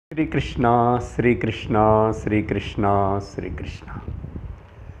Sri Krishna, Sri Krishna, Sri Krishna.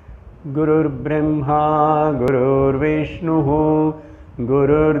 Gurur Brahma, Gurur Vishnu,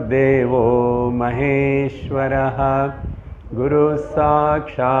 Gurur Devo Maheshwaraha, Guru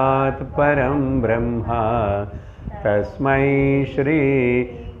Sakshat Param Brahma, Tasmai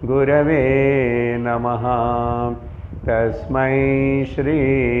Shri Gurave Namaha, Tasmai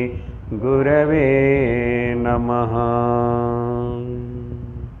Shri Gurave Namaha.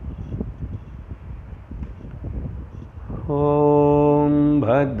 Om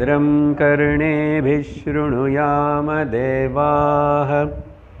Bhadram Karnebhih Shrunuyama Devaah,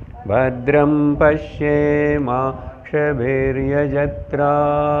 Bhadram Pashyema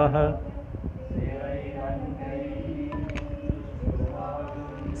Kshabhiryajatraah,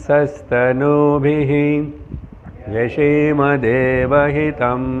 Sastanubhih Yashema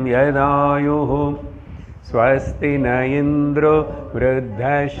Devahitam Yadayuh, Swasti na Indro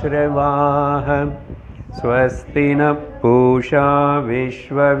Vruddhashravah, Swasti na Pusha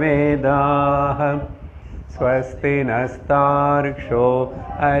Vishwavedah, Swasti nastarksho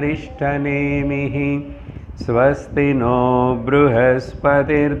Arishtanemihi, Swasti no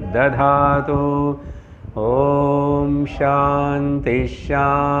Bruhaspatir Dadhatu. Om Shanti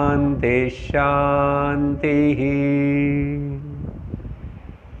Shanti Shanti.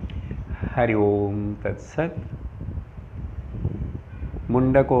 Hari Om Tat Sat.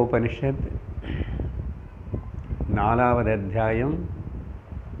 Mundakopanishad, 4வது அத்தியாயம்,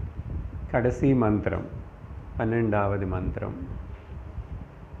 கடைசி மந்திரம், 12வது மந்திரம்.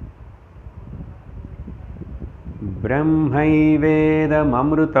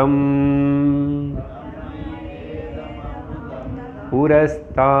 பிரம்மைவேதமம்ருதம்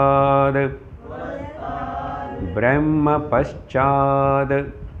புரஸ்தாத் பிரம்ம பச்சாத்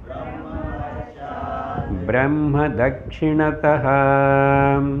பிரம்ம தக்ஷிணதः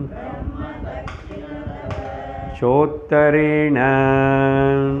चोत्तरेण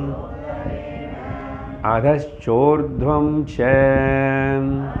अधश्चोर्ध्वं च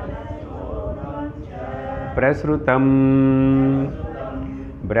प्रसृतं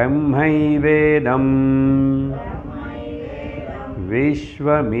ब्रह्मैवेदं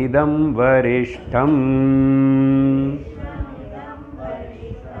विश्वमिदं वरिष्ठम्.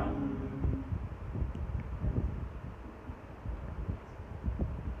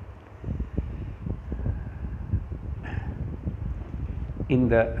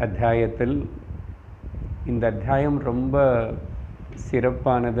 இந்த அத்தியாயத்தில், இந்த அத்தியாயம் ரொம்ப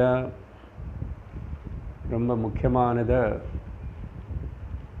சிறப்பானதா, ரொம்ப முக்கியமானதா,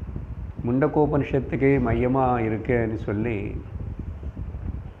 முண்டகோபனிஷத்துக்கே மையமாக இருக்குன்னு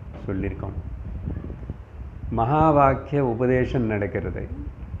சொல்லியிருக்கோம். மகா வாக்கிய உபதேசம் நடக்கிறது.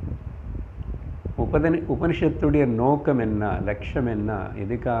 உபனிஷத்துடைய நோக்கம் என்ன, லட்சியம் என்ன,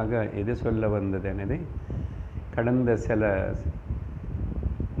 எதுக்காக எது சொல்ல வந்தது என்னது கடந்த சில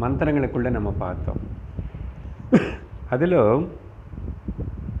மந்திரங்களுக்குள்ளே நம்ம பார்த்தோம். அதில்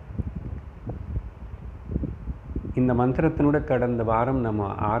இந்த மந்திரத்தினோட கடந்த வாரம் நம்ம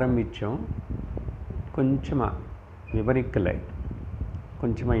ஆரம்பித்தோம். கொஞ்சமாக விவரிக்கலை,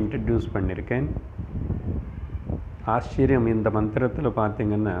 கொஞ்சமாக இன்ட்ரடியூஸ் பண்ணியிருக்கேன். ஆச்சரியம், இந்த மந்திரத்தில்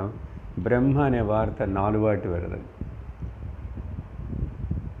பார்த்திங்கன்னா பிரம்மானே வார்த்தை 4 வாட்டி வருது.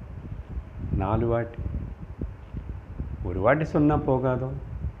 4 வாட்டி. ஒரு வாட்டி சொன்னால் போகாதோ?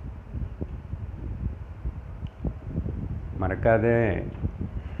 மறக்காதே,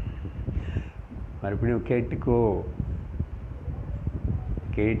 மறுபடியும் கேட்டுக்கோ,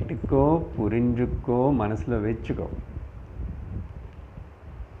 புரிஞ்சுக்கோ, மனசில் வச்சுக்கோ.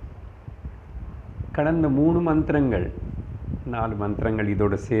 கடந்த 3 மந்திரங்கள், 4 மந்திரங்கள்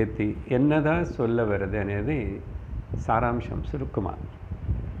இதோட சேர்த்து என்னதான் சொல்ல வருது అనేది சாராம்சம் சுருக்குமா.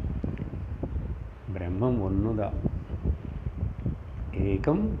 பிரம்மம் ஒன்றுதான்,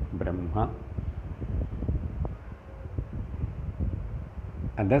 ஏகம் பிரம்மா.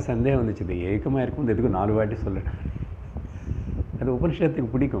 அதான் சந்தேகம் வந்துச்சு, இது ஏகமாக இருக்கும், எதுக்கு 4 வாட்டி சொல்லணும். அது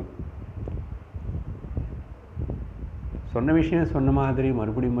உபனிஷத்துக்கு பிடிக்கும். சொன்ன விஷயம் சொன்ன மாதிரி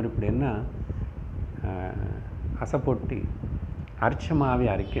மறுபடியும் என்ன அசைப்பொட்டி அர்ச்சமாகவே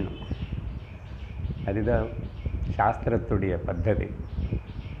அரைக்கணும். அதுதான் சாஸ்திரத்துடைய பத்ததி.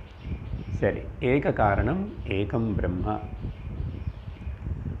 சரி, ஏக காரணம், ஏகம் பிரம்மா.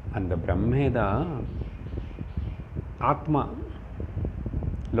 அந்த பிரம்மே தான் ஆத்மா.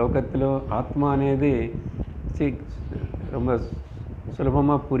 லோகத்தில் ஆத்மா అనేది ரொம்ப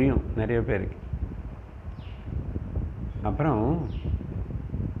சுலபமாக புரியும் நிறைய பேருக்கு. அப்புறம்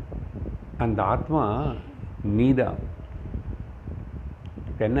அந்த ஆத்மா நீதான்.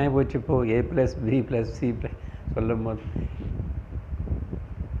 இப்போ என்ன போச்சு, இப்போது A+B+C சொல்லும் போது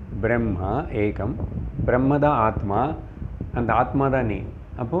பிரம்மா ஏகம், பிரம்ம தான் ஆத்மா, அந்த ஆத்மா தான் நீ.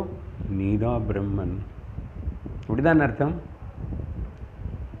 அப்போது நீ தான் பிரம்மன், இப்படிதான் அர்த்தம்.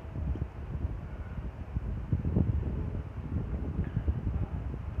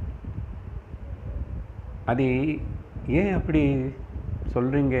 அது ஏன் அப்படி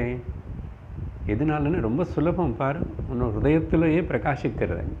சொல்கிறீங்க? எதனாலன்னு ரொம்ப சுலபம் பாரு. உன்னோட ஹிருதயத்திலேயே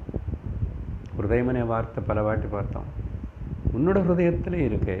பிரகாசிக்கிறது. ஹிருதயமனே வார்த்தை பல வாட்டி பார்த்தோம். உன்னோட ஹிருதயத்திலே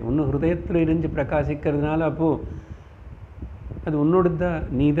இருக்கு. உன்னோட ஹிருதயத்தில் இருந்து பிரகாசிக்கிறதுனால அப்போது அது உன்னோட தான்,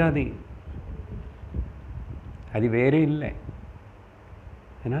 நீ தான் அது. அது வேறே இல்லை.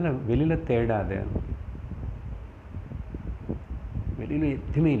 அதனால் வெளியில் தேடாது. வெளியில்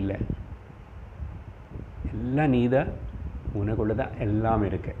எதுவுமே இல்லை, எல்லாம் நீ தான், உனக்குள்ள தான் எல்லாம்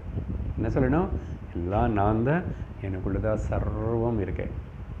இருக்கு. என்ன சொல்லணும்? எல்லாம் நான் தான், எனக்குள்ள தான் சர்வம் இருக்கு,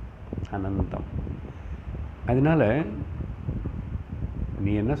 அனந்தம். அதனால்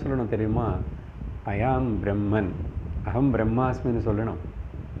நீ என்ன சொல்லணும் தெரியுமா? அயாம் பிரம்மன், அகம் பிரம்மாஸ்மின்னு சொல்லணும்.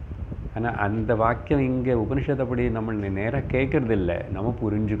 ஆனால் அந்த வாக்கியம் இங்கே உபனிஷத்தப்படி நம்ம நேராக கேட்கறது இல்லை, நம்ம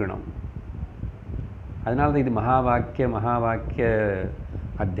புரிஞ்சுக்கணும். அதனால தான் இது மகா வாக்கிய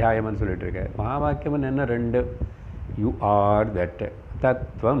அத்தியாயம்னு சொல்லிட்டு இருக்க. மகா வாக்கியம்னு என்ன? 2. You are that,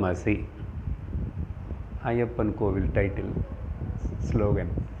 தத்வமசி. ஐயப்பன் கோவில் டைட்டில்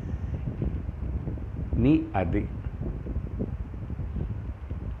ஸ்லோகன். நீ அது.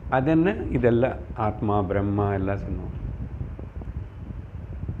 அதென்ன? இதெல்லாம் ஆத்மா பிரம்மா எல்லாம் சொன்னோம்.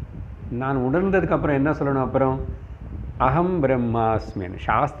 நான் உணர்ந்ததுக்கப்புறம் என்ன சொல்லணும்? அப்புறம் அகம் பிரம்மாஸ்மின்.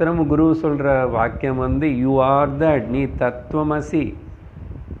 சாஸ்திரம் குரு சொல்கிற வாக்கியம் வந்து யூ ஆர் தட், நீ தத்துவமசி.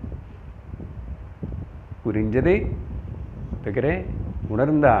 புரிஞ்சது இருக்கிறேன்,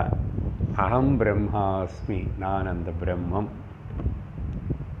 உணர்ந்தா அகம் பிரம்மாஸ்மி, நான் அந்த பிரம்மம்.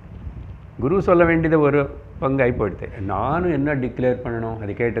 குரு சொல்ல வேண்டியது ஒரு பங்காய் போயிடுது. நானும் என்ன டிக்ளேர் பண்ணணும்?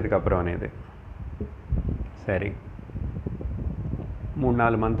 அது கேட்டதுக்கப்புறம் இது சரி.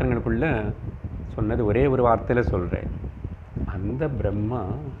 3-4 மந்திரங்களுக்குள்ள சொன்னது ஒரே ஒரு வார்த்தையில் சொல்கிறேன். அந்த பிரம்மா,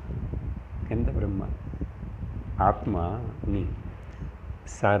 எந்த பிரம்மா? ஆத்மா நீ.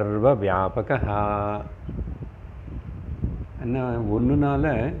 சர்வ வியாபகா. என்ன ஒன்றுனால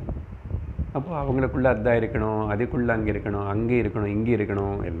அப்போ அவங்களுக்குள்ளே அதான் இருக்கணும், அதுக்குள்ளே அங்கே இருக்கணும், அங்கே இருக்கணும், இங்கே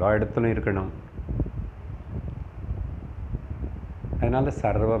இருக்கணும், எல்லா இடத்துலையும் இருக்கணும். அதனால்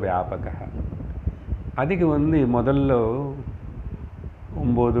சர்வ வியாபகா. அதுக்கு வந்து முதல்ல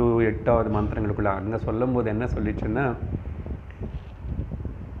 9, 8வது மந்திரங்களுக்குள்ள அங்கே சொல்லும் போது என்ன சொல்லிச்சுன்னா,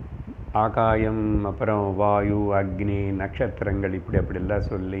 ஆகாயம், அப்புறம் வாயு, அக்னி, நட்சத்திரங்கள், இப்படி அப்படிலாம்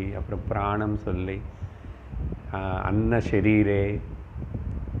சொல்லி, அப்புறம் பிராணம் சொல்லி, அன்ன ஷரீரே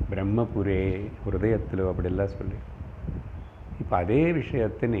பிரம்மபுரே ஹிருதயத்தில் அப்படிலாம் சொல்லி, இப்போ அதே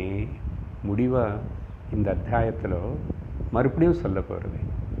விஷயத்தினே முடிவாக இந்த அத்தியாயத்தில் மறுபடியும் சொல்ல போகிறது.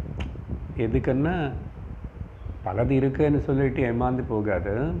 எதுக்குன்னா பலது இருக்குன்னு சொல்லிட்டு ஏமாந்து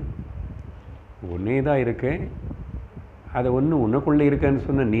போகாது. ஒன்றே தான் இருக்கு. அது ஒன்று உனக்குள்ளே இருக்குன்னு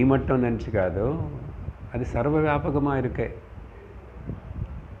சொன்ன நீ மட்டும் நினச்சிக்காதோ, அது சர்வ வியாபகமாக இருக்கு.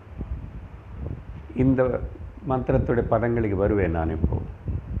 இந்த மந்திரத்துடைய பதங்களுக்கு வருவேன் நான். இப்போது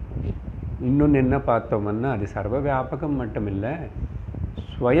இன்னொன்று என்ன பார்த்தோம்னா, அது சர்வ வியாபகம் மட்டும் இல்லை,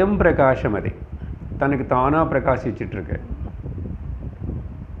 ஸ்வயம் பிரகாசம். அது தனக்கு தானாக பிரகாசிச்சிட்ருக்கு,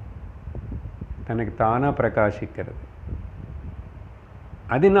 தனக்கு தானாக பிரகாசிக்கிறது.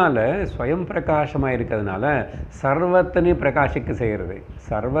 அதனால ஸ்வயம் பிரகாசமாக இருக்கிறதுனால சர்வத்தனையும் பிரகாசிக்க செய்கிறது.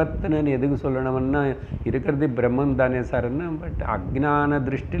 சர்வத்தனன்னு எதுக்கு சொல்லணும்னா, இருக்கிறது பிரம்மன் தானே சார்னா. பட் அஜ்ஞான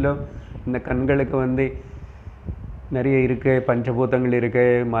திருஷ்டியில் இந்த கண்களுக்கு வந்து நிறைய இருக்குது, பஞ்சபூதங்கள்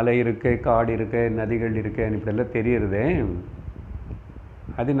இருக்குது, மலை இருக்குது, காடு இருக்குது, நதிகள் இருக்குது, இப்படியெல்லாம் தெரியுறது.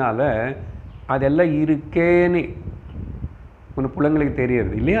 அதனால அதெல்லாம் இருக்கேன்னு உனக்கு புலங்களுக்கு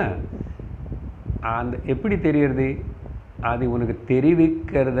தெரியறது இல்லையா? அந்த எப்படி தெரியறது? அது உனக்கு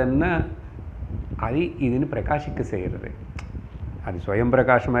தெரிவிக்கிறதுன்னா அது இதுன்னு பிரகாசிக்க செய்கிறது. அது ஸ்வயம்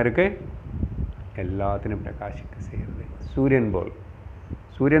பிரகாசமாக இருக்கு, எல்லாத்தையும் பிரகாசிக்க செய்கிறது. சூரியன் போல்.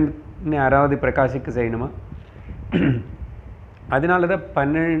 சூரியன் யாராவது பிரகாசிக்க செய்யணுமா? அதனால தான்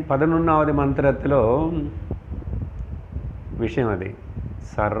 11வது மந்திரத்தில் விஷயம் அது.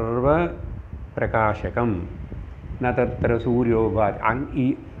 சர்வ பிரகாசகம் ந தத்திர சூரியோபாதி.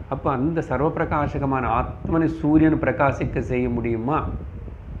 அப்போ அந்த சர்வ பிரகாசகமான ஆத்மனை சூரியன் பிரகாசிக்க செய்ய முடியுமா?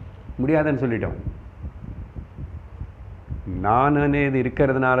 முடியாதுன்னு சொல்லிட்டோம். நானே இது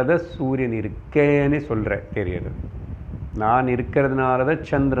இருக்கிறதுனால தான் சூரியன் இருக்கேன்னு சொல்கிறேன் தெரியுது. நான் இருக்கிறதுனால தான்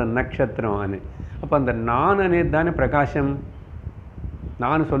சந்திரன் நட்சத்திரம். அப்போ அந்த நானே தானே பிரகாசம்.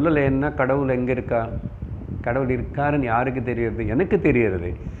 நான் சொல்லலைன்னா கடவுள் எங்கே இருக்கா? கடவுள் இருக்காருன்னு யாருக்கு தெரியுது? எனக்கு தெரியுறது.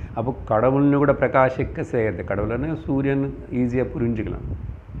 அப்போ கடவுள்னு கூட பிரகாசிக்க செய்கிறது. கடவுள்னு சூரியன் ஈஸியாக புரிஞ்சுக்கலாம்.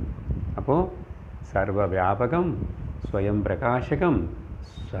 அப்போது சர்வ வியாபகம், ஸ்வயம் பிரகாசகம்,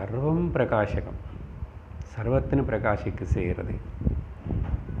 சர்வம் பிரகாசகம், சர்வத்தின் பிரகாசிக்க செய்கிறது.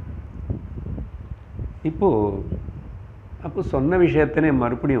 அப்போ சொன்ன விஷயத்தினே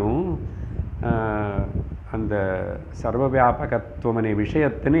மறுபடியும் அந்த சர்வ வியாபகத்துவம் அనే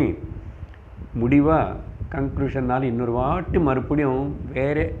விஷயத்தினே முடிவாக கன்க்ளூஷனால் இன்னொரு வாட்டி மறுபடியும்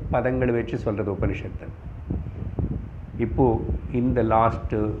வேறு பதங்கள் வச்சு சொல்கிறது உபனிஷத்து. இப்போது இந்த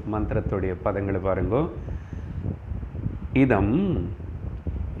லாஸ்ட்டு மந்திரத்துடைய பதங்களை பாருங்கோ. இதம்,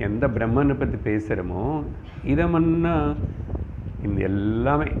 எந்த பிரம்மனை பற்றி பேசுகிறோமோ இதம்னா இந்த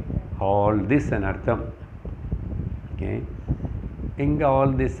எல்லாமே ஆல் திஸ் அன் அர்த்தம். ஓகே, எங்கே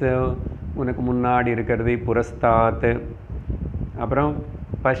ஆல் திஸ்? உனக்கு முன்னாடி இருக்கிறது புரஸ்தாத், அப்புறம்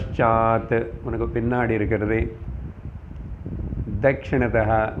பஷாத் உனக்கு பின்னாடி இருக்கிறது, தட்சிணதா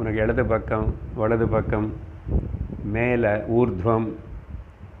உனக்கு இடது பக்கம் வலது பக்கம், மேலே ஊர்துவம்,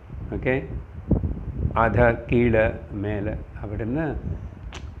 ஓகே, அத கீழே மேலே அப்படின்னா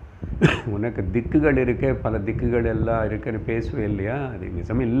உனக்கு திக்குகள் இருக்கு, பல திக்குகள் எல்லாம் இருக்குன்னு பேசுவேன் இல்லையா? அது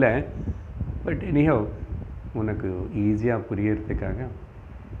நிஜம் இல்லை, பட் எனிஹோ உனக்கு ஈஸியாக புரியறதுக்காக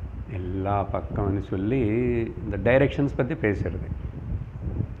எல்லா பக்கம்னு சொல்லி இந்த டைரெக்ஷன்ஸ் பற்றி பேசுகிறது.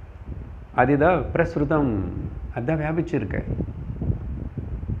 அதுதான் பிரசுரம், அதுதான் வியாபிச்சிருக்க.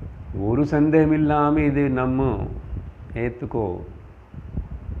 ஒரு சந்தேகம் இல்லாமல் இது நம்ம ஏற்றுக்கோ.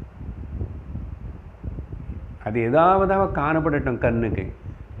 அது ஏதாவதாக காணப்படட்டும் கண்ணுக்கு,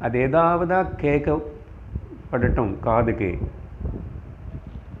 அது ஏதாவதாக கேட்கப்படட்டும் காதுக்கு,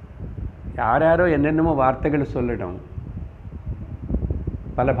 யாரோ என்னென்னமோ வார்த்தைகள் சொல்லட்டும்,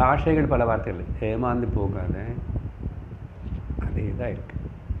 பல பாஷைகள் பல வார்த்தைகள், ஏமாந்து போகாத, அதே தான் இருக்கு.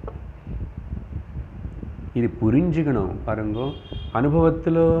 இது புரிஞ்சுக்கணும் பாருங்கோ.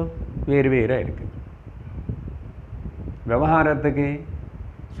 அனுபவத்தில் வேறு வேறாக இருக்குது. விவகாரத்துக்கு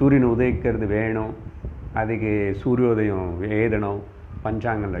சூரியன் உதயிக்கிறது வேணும், அதுக்கு சூரியோதயம் எழுதணும்,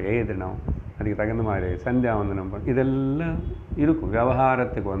 பஞ்சாங்கத்தில் எழுதணும், அதுக்கு தகுந்த மாதிரி சந்தியாவந்தனம் இதெல்லாம் இருக்கும்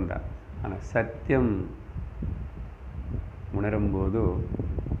விவகாரத்துக்கு வந்தால். ஆனால் சத்தியம் உணரும்போது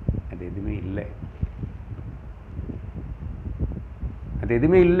அது எதுவுமே இல்லை. அது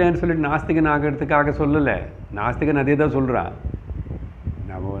எதுவுமே இல்லைன்னு சொல்லிட்டு நாஸ்திகன் ஆகிறதுக்காக சொல்லலை. நாஸ்திகன் அதே தான் சொல்கிறான்.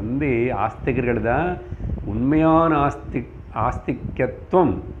 நம்ம ஆஸ்திகர்கள் தான் உண்மையான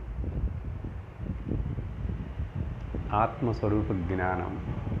ஆஸ்திகத்துவம், ஆத்மஸ்வரூப ஜானம்.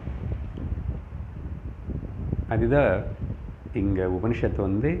 அதுதான் இங்கே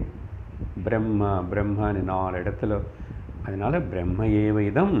உபனிஷத்து பிரம்மான்னு 4 இடத்துல. அதனால் பிரம்ம ஏவ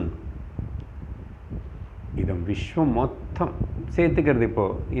இதம், இதம் விஸ்வம் மொத்தம் சேர்த்துக்கிறது.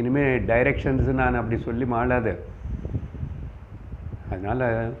 இப்போது இனிமேல் டைரெக்ஷன்ஸ் நான் அப்படி சொல்லி மாளாது. அதனால்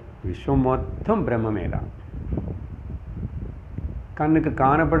விஸ்வம் மொத்தம் பிரம்மே தான். கண்ணுக்கு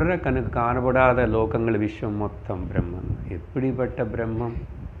காணப்படுற கண்ணுக்கு காணப்படாத லோகங்கள் விஸ்வம் மொத்தம் பிரம்மன். எப்படிப்பட்ட பிரம்மம்?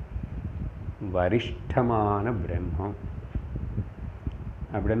 வரிஷ்டமான பிரம்மம்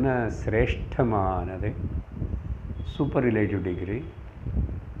அப்படின்னா சிரேஷ்டமானது, சூப்பர் ரிலேட்டிவ் டிகிரி,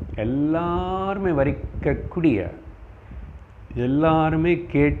 எல்லாருமே வரிக்கக்கூடிய, எல்லாருமே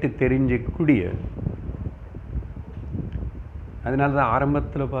கேட்டு தெரிஞ்சக்கூடிய. அதனால தான்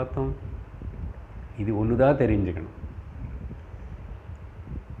ஆரம்பத்தில் பார்த்தோம், இது ஒன்று தான் தெரிஞ்சுக்கணும்.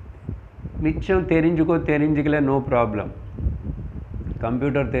 மிச்சம் தெரிஞ்சுக்கல நோ ப்ராப்ளம்.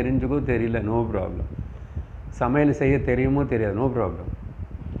 கம்ப்யூட்டர் தெரிஞ்சுக்கோ தெரியல நோ ப்ராப்ளம். சமையல் செய்ய தெரியுமோ தெரியாது நோ ப்ராப்ளம்.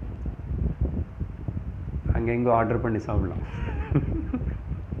 அங்கே எங்கோ ஆர்டர் பண்ணி சாப்பிடலாம்.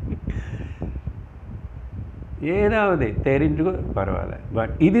 ஏதாவது தெரிஞ்சுக்கோ பரவாயில்ல.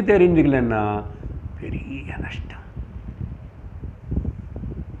 பட் இது தெரிஞ்சுக்கலன்னா பெரிய நஷ்டம்.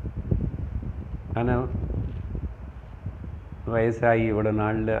 ஆனால் வயசாகி இவ்வளோ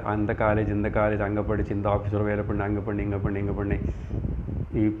நாளில் அந்த காலேஜ் இந்த காலேஜ் அங்கே படித்து இந்த ஆஃபீஸில் வேலை பண்ணி அங்கே பண்ணி இங்கே பண்ணி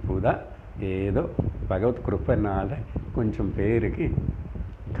இப்போ தான் ஏதோ பகவத் கிருப்பைனால கொஞ்சம் பேருக்கு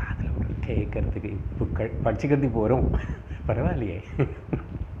காதில் ஒரு கேட்கறதுக்கு இப்போ படிச்சுக்கிறதுக்கு போகிறோம். பரவாயில்லையே,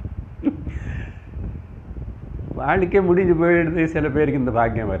 வாழ்க்கை முடிஞ்சு போயிடுது. சில பேருக்கு இந்த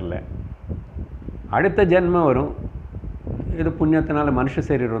பாக்கியம் வரல. அடுத்த ஜென்மம் வரும், ஏதோ புண்ணியத்தினால மனுஷ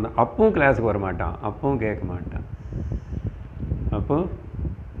சரீரம் வந்தால் அப்பவும் கிளாஸுக்கு வர மாட்டான், அப்பவும் கேட்க மாட்டான். அப்போது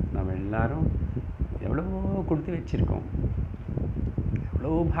நம்ம எல்லாரும் எவ்வளவோ கொடுத்து வச்சுருக்கோம்,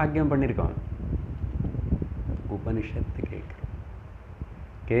 எவ்வளோ பாக்கியம் பண்ணியிருக்கோம். உபனிஷத்து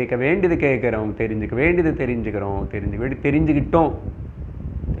கேட்க வேண்டியது கேட்குறோம், தெரிஞ்சுக்க வேண்டியது தெரிஞ்சுக்கிறோம், தெரிஞ்சுக்கிட்டோம்,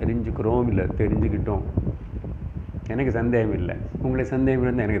 தெரிஞ்சுக்கிறோம் இல்லை தெரிஞ்சுக்கிட்டோம். எனக்கு சந்தேகம் இல்லை, உங்களுக்கு சந்தேகம்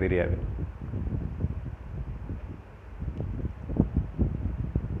இருந்தால் எனக்கு தெரியாது.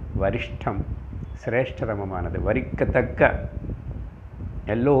 வரிஷ்டம் சிரேஷ்டதமமானது, வரிக்கத்தக்க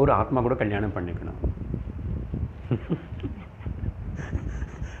எல்லோரும் ஆத்மா கூட கல்யாணம் பண்ணிக்கணும்.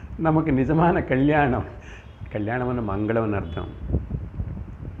 நமக்கு நிஜமான கல்யாணம்னு மங்களம்னு அர்த்தம்.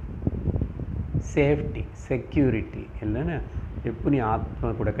 சேஃப்டி, செக்யூரிட்டி இல்லைன்னா எப்போ நீ ஆத்மா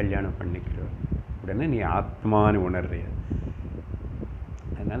கூட கல்யாணம் பண்ணிக்கிற உடனே நீ ஆத்மான்னு உணர்றிய.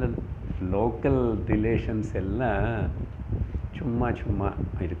 அதனால் லோக்கல் ரிலேஷன்ஸ் எல்லாம் சும்மா சும்மா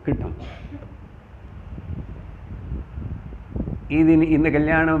இருக்கட்டும். இந்த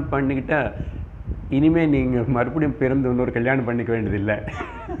கல்யாணம் பண்ணிக்கிட்டா இனிமேல் நீங்கள் மறுபடியும் பிறந்து இன்னொரு கல்யாணம் பண்ணிக்க வேண்டியதில்லை.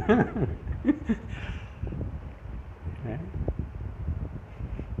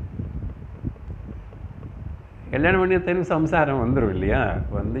 கல்யாணம் பண்ணி திரும்பி சம்சாரம் வந்துடும் இல்லையா?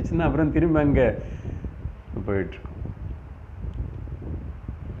 வந்துச்சுன்னா அப்புறம் திரும்ப அங்கே போயிட்டுருக்கோம்.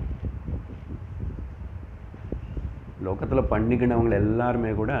 லோகத்தில் பண்ணிக்கினவங்க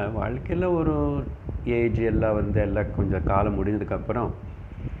எல்லாருமே கூட வாழ்க்கையில் ஒரு ஏஜ் எல்லாம் எல்லாம் கொஞ்சம் காலம் முடிஞ்சதுக்கப்புறம்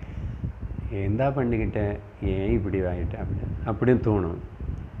ஏந்தா பண்ணிக்கிட்டேன், ஏன் இப்படி ஆகிட்டேன் அப்படின்னு தோணும்.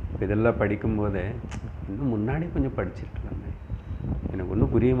 இப்போ இதெல்லாம் படிக்கும்போதே இன்னும் முன்னாடி கொஞ்சம் படிச்சிருக்கலாமே, எனக்கு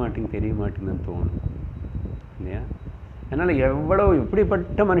ஒன்றும் புரிய மாட்டேங்குது, தெரிய மாட்டேங்குதுன்னு தோணும் இல்லையா? அதனால் எவ்வளோ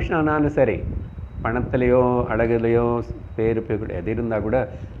இப்படிப்பட்ட மனுஷனானாலும் சரி, பணத்துலேயோ அழகுலையோ பேர் கூட எது இருந்தால் கூட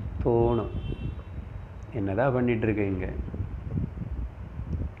தோணும், என்னதான் பண்ணிகிட்ருக்கீங்க,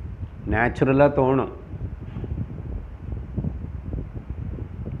 நேச்சுரலாக தோணும்.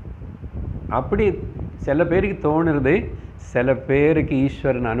 அப்படி சில பேருக்கு தோணுறது, சில பேருக்கு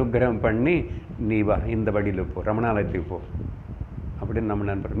ஈஸ்வரன் அனுகிரகம் பண்ணி நீ வா இந்த வழியில் போ, ரமணாலயத்துக்கு போ அப்படின்னு நம்ம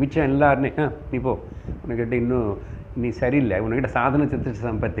நண்பர். மிச்சம் எல்லாருமே நீ போ, உனக்கிட்ட இன்னும் நீ சரியில்லை, உனக்கிட்ட சாதன சித்த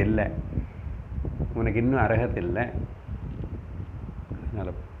சம்பத்து இல்லை, உனக்கு இன்னும் அர்ஹதை இல்லை,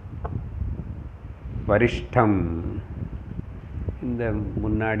 அதனால் வரிஷ்டம். இந்த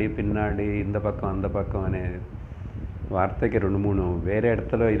முன்னாடி பின்னாடி இந்த பக்கம் அந்த பக்கம் வார்த்தைக்கு 2-3 வேறு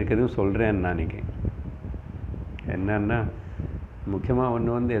இடத்துல இருக்குதுன்னு சொல்கிறேன் நாளைக்கு. என்னன்னா முக்கியமாக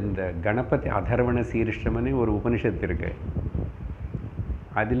ஒன்று இந்த கணபதி அதர்வண சீரிஷ்டம்னு ஒரு உபனிஷத்து இருக்கு.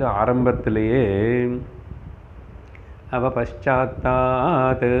 அதில் ஆரம்பத்திலேயே அவ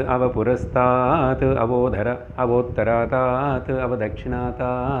பశ్చాத்தாத் அவ புரஸ்தாத் அவோத்தராதாத் அவ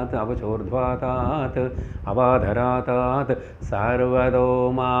தட்சிணாதாத் அவ சோர்த்வாதாத் அவாதராதாத் சர்வதோ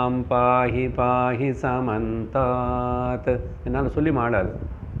மாம் பாஹி பாஹி சமந்தாத். என்னால் சொல்லி மாடாது,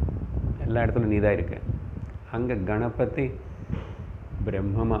 எல்லா இடத்துலையும் நீதான் இருக்கு. அங்கே கணபதி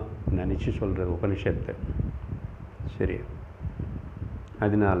பிரம்மமாக நினச்சி சொல்கிறது உபனிஷத்து. சரி,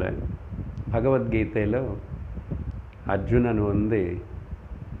 அதனால் பகவத்கீதையில் அர்ஜுனன்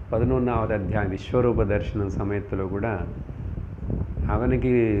 11வது அத்தியாயம் விஸ்வரூப தரிசனம் சமயத்தில் கூட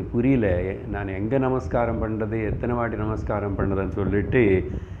அவனுக்கு புரியல, நான் எங்கே நமஸ்காரம் பண்ணுறது, எத்தனை வாட்டி நமஸ்காரம் பண்ணுறதுன்னு சொல்லிட்டு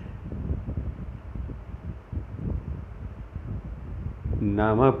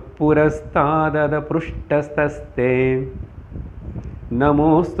நம புரஸ்தாதத புருஷ்டஸ்தஸ்தே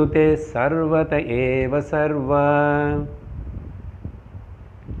நமோஸ்துதே சர்வத ஏவ சர்வ.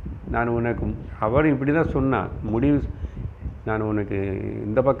 நான் உனக்கு, அவர் இப்படி தான் சொன்னான் முடிவு, நான் உனக்கு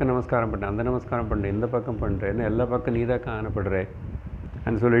இந்த பக்கம் நமஸ்காரம் பண்ணுறேன், அந்த நமஸ்காரம் பண்ணுறேன், இந்த பக்கம் பண்ணுறேன், எல்லா பக்கம் நீ தான் காணப்படுறேன்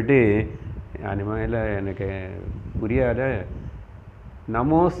அப்படின்னு சொல்லிட்டு அனிமையில் எனக்கு புரியாத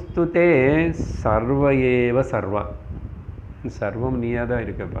நமோஸ்துதே சர்வ ஏவ சர்வா, சர்வம் நீயாக தான்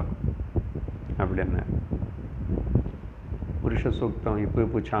இருக்கப்பா அப்படின்னா. புருஷ சூக்தம்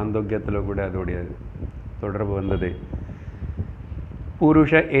இப்போ சாந்தோக்கியத்தில் கூட அதோடைய தொடர்பு வந்தது.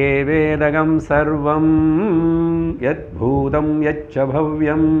 புருஷ ஏவேதகம் சர்வம் யத் பூதம் யச்ச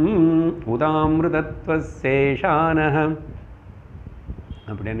பவ்யம் உதாமிருதத்வசேஷானஹ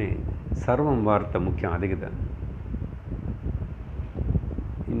அப்படின்னு சர்வம் வார்த்தை முக்கியம், அதுக்கு தான்.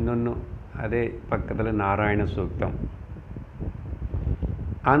 இன்னொன்று அதே பக்கத்தில் நாராயண சூக்தம்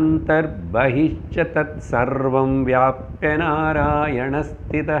அந்தர்பஹிஷ்ச தத் சர்வம் வியாப்ய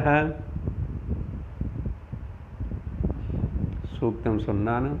நாராயணஸ்திதஹ. சூக்தம்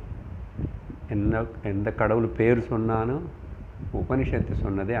சொன்னாலும் எந்த கடவுள் பேர் சொன்னாலும் உபனிஷத்து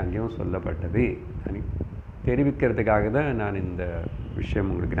சொன்னதே அங்கேயும் சொல்லப்பட்டது தெரிவிக்கிறதுக்காக தான் நான் இந்த விஷயம்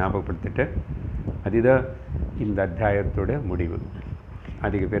உங்களுக்கு ஞாபகப்படுத்திட்டேன். அதுதான் இந்த அத்தியாயத்தோட முடிவு.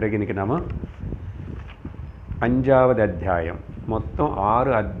 அதுக்கு பிறகு இன்றைக்கி நம்ம 5வது அத்தியாயம், மொத்தம்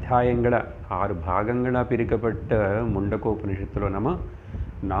 6 அத்தியாயங்களாக 6 பாகங்களாக பிரிக்கப்பட்ட முண்டகோபனிஷத்தில் நம்ம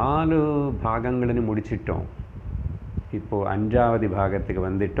 4 பாகங்கள்னு முடிச்சிட்டோம். இப்போது 5வது பாகத்துக்கு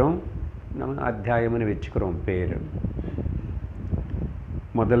வந்துட்டோம். நம்ம அத்தியாயம்னு வச்சுக்கிறோம் பேர்.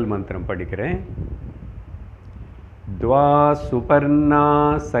 முதல் மந்திரம் படிக்கிறேன். द्वा सुपर्णा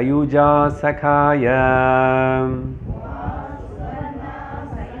सयुजा सखाय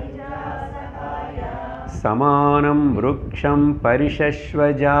சமானம் விருக்ஷம்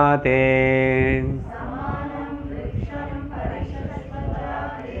பரிஷஸ்வஜாதே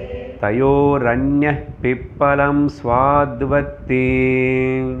தயோரன்யः பிப்பலம் ஸ்வாத்வத்தி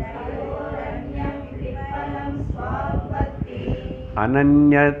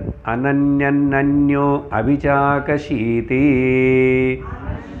அனன்யன்னன்யோ அபிசாகஷீதி.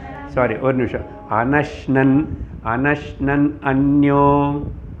 சாரி, ஒரு நிமிஷம். அனஷ்னன் அன்யோ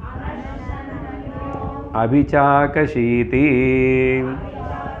அபிசாகஷீதி.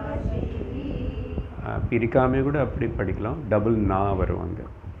 பிரிக்காமே கூட அப்படி படிக்கலாம், டபுள் நா வருவாங்க.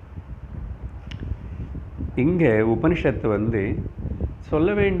 இங்கே உபனிஷத்து சொல்ல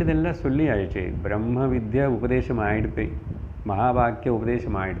வேண்டியதெல்லாம் சொல்லி ஆயிடுச்சு. பிரம்ம வித்யா உபதேசம் ஆயிடுது, மகாவாக்கிய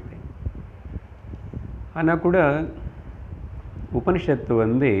உபதேசம் ஆயிடுது. ஆனால் கூட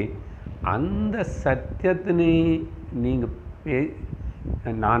உபனிஷத்து அந்த சத்தியத்தினை நீங்கள்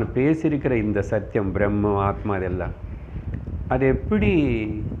நான் பேசியிருக்கிற இந்த சத்தியம் பிரம்ம ஆத்மா இதெல்லாம் அது எப்படி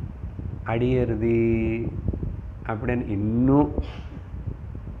அடியறது அப்படின்னு இன்னும்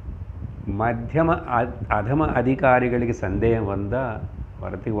மத்தியம அதம அதிகாரிகளுக்கு சந்தேகம் வந்தால்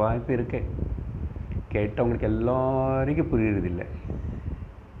வரத்துக்கு வாய்ப்பு இருக்கு. கேட்டவங்களுக்கு எல்லாருக்கும் புரியுறதில்லை,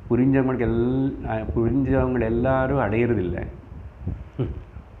 புரிஞ்சவங்க எல்லாரும் அடையிறதில்லை.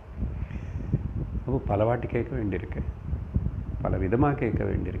 அப்போ பல வாட்டி கேட்க வேண்டியிருக்கு, பல விதமாக கேட்க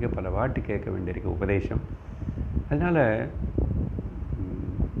வேண்டியிருக்கு, பல வாட்டி கேட்க வேண்டியிருக்கு உபதேசம். அதனால்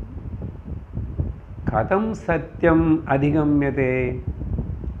கதம் சத்தியம் அதிகம்யதே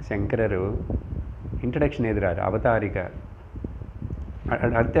சங்கரரு இன்ட்ரடக்ஷன் எழுதுறாரு அவதாரிக.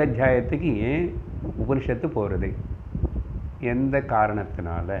 அடுத்த அத்தியாயத்துக்கு ஏன் உபனிஷத்து போகிறது, எந்த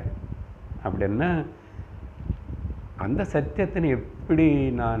காரணத்தினால அப்படின்னா அந்த சத்தியத்தினை எப்படி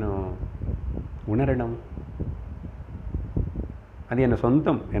நான் உணரணும், அது என்ன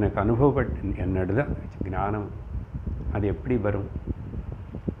சொந்தம், எனக்கு அனுபவப்பட்டு என்னோட தான் ஞானம், அது எப்படி வரும்.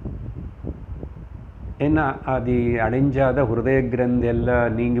 ஏன்னா அது அடைஞ்சாத ஹிருதய கிரந்தி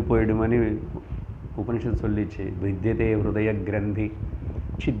எல்லாம் நீங்கி போயிடுமனு உபனிஷத்து சொல்லிச்சு. வித்யதே ஹிருதய கிரந்தி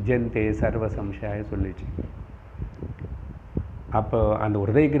சித்தியந்தே சர்வ சம்சய சொல்லிச்சு. அப்போ அந்த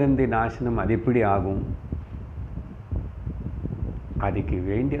ஹிருதய கிரந்தி நாசனம் அது எப்படி ஆகும், அதுக்கு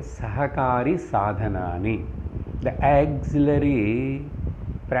வேண்டிய சககாரி சாதனானி, த ஆக்சிலரி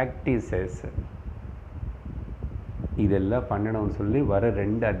ப்ராக்டிசஸ் இதெல்லாம் பண்ணணும்னு சொல்லி வர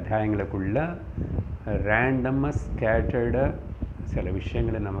 2 அத்தியாயங்களுக்குள்ள ரேண்டமாக ஸ்கேட்டர்டாக சில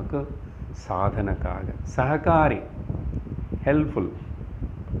விஷயங்களை நமக்கு சாதனக்காக சககாரி ஹெல்ப்ஃபுல்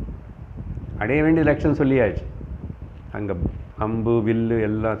அடைய வேண்டிய லட்சம் சொல்லியாச்சு. அங்கே அம்பு வில்லு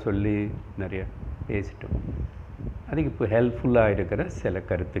எல்லாம் சொல்லி நிறைய பேசிட்டோம். அதுக்கு இப்போ ஹெல்ப்ஃபுல்லாக இருக்கிற சில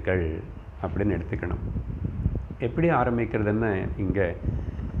கருத்துக்கள் அப்படின்னு எடுத்துக்கணும். எப்படி ஆரம்பிக்கிறதுன்னு இங்கே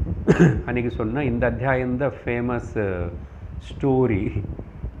அன்றைக்கி சொன்னால் இந்த அத்தியாயம்தான் ஃபேமஸ் ஸ்டோரி.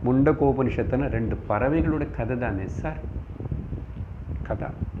 முண்டகோபனிஷத்துன்னு 2 பறவைகளோட கதை தானே சார் கதை.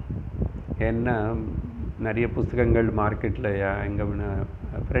 ஏன்னா நிறைய புஸ்தகங்கள் மார்க்கெட்டில் எங்கே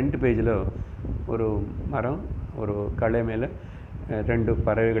ஃப்ரண்ட் பேஜில் ஒரு மரம், ஒரு களை மேலே 2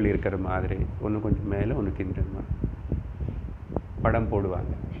 பறவைகள் இருக்கிற மாதிரி, ஒன்று கொஞ்சம் மேலே ஒன்று கிண்ட படம்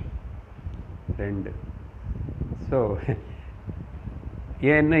போடுவாங்க 2. ஸோ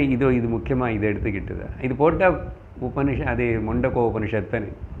ஏன்னா இது முக்கியமாக இதை எடுத்துக்கிட்டு இது போட்டால் அது முண்டகோபனிஷத்தனே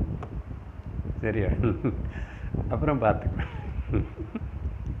சரியா. அப்புறம் பார்த்துக்கலாம்,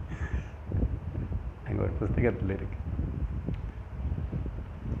 அங்கே ஒரு புஸ்தகத்தில் இருக்கு.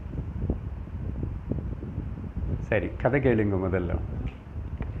 சரி, கதை கேளுங்க முதல்ல.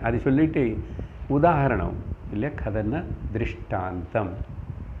 அது சொல்லிட்டு உதாரணம் இல்லையா, கதைன்னா திருஷ்டாந்தம்.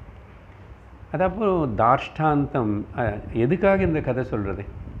 அதப்புறம் தார்ஷ்டாந்தம். எதுக்காக இந்த கதை சொல்கிறது,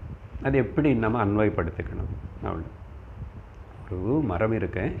 அது எப்படி நம்ம அன்வயப்படுத்திக்கணும். அவ்வளோ ஒரு மரம்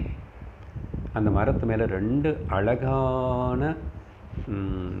இருக்கு, அந்த மரத்து மேலே 2 அழகான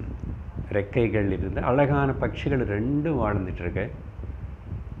ரெக்கைகள் இருந்து அழகான பட்சிகள் 2 வாழ்ந்துட்டுருக்கு.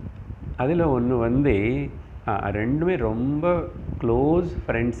 அதில் ஒன்று ரெண்டுமே ரொம்ப க்ளோஸ்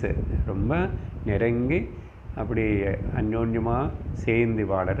ஃப்ரெண்ட்ஸு, ரொம்ப நெருங்கி அப்படி அந்யோன்யமாக சேர்ந்து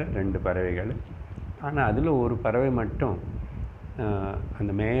வாழற 2 பறவைகள். ஆனால் அதில் ஒரு பறவை மட்டும்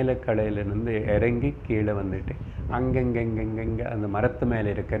அந்த மேலே கடையிலேருந்து இறங்கி கீழே வந்துட்டு அங்கங்கங்கங்கங்க அந்த மரத்து மேலே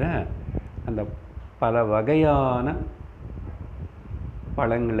இருக்கிற அந்த பல வகையான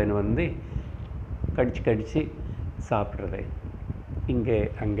பழங்களை கடிச்சு சாப்பிட்றது, இங்கே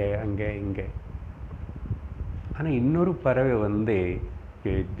அங்கே அங்கே இங்கே. ஆனால் இன்னொரு பறவை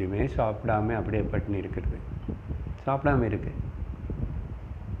எதுவுமே சாப்பிடாம அப்படியே பட்டினி இருக்கிறது, சாப்பிடாம இருக்கு.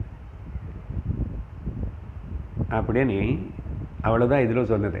 அப்படின்னு அவ்வளோதான்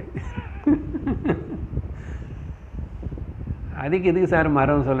இதில் சொன்னது. அதுக்கு எதுக்கு சார்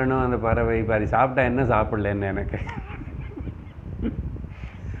மரம் சொல்லணும்? அந்த பறவை இப்போ அது சாப்பிட்டா என்ன சாப்பிடலன்னு எனக்கு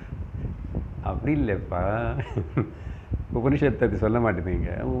அப்படி இல்லைப்பா. உபனிஷத்தை அது சொல்ல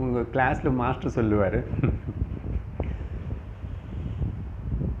மாட்டேங்க. உங்கள் கிளாஸில் மாஸ்டர் சொல்லுவார்,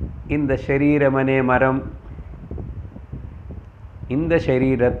 இந்த ஷரீரம் அனே மரம், இந்த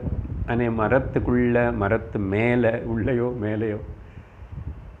ஷரீர அனே மரத்துக்குள்ள, மரத்து மேலே உள்ளையோ மேலேயோ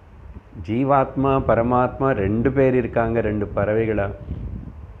ஜீவாத்மா பரமாத்மா 2 பேர் இருக்காங்க, 2 பறவைகளா.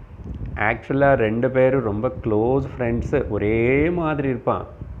 ஆக்சுவலாக 2 பேரும் ரொம்ப க்ளோஸ் ஃப்ரெண்ட்ஸு, ஒரே மாதிரி இருப்பான்.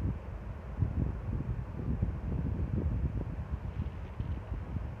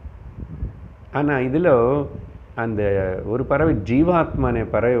 ஆனால் இதில் அந்த ஒரு பறவை ஜீவாத்மானே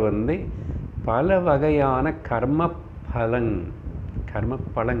பறவை வந்து பல வகையான கர்ம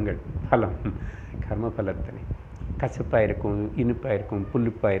பலங்கள் கர்ம பலத்தினை கசப்பாக இருக்கும், இனிப்பாக இருக்கும்,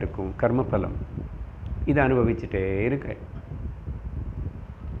 புளிப்பாக இருக்கும், கர்மபலம் இதை அனுபவிச்சுட்டே இருக்க.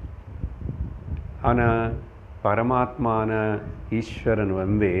 ஆனால் பரமாத்மான ஈஸ்வரன்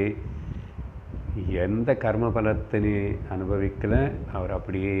வந்து எந்த கர்மபலத்தினை அனுபவிக்கல, அவர்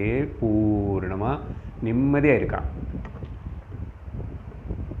அப்படியே பூர்ணமாக நிம்மதியாக இருக்கான்.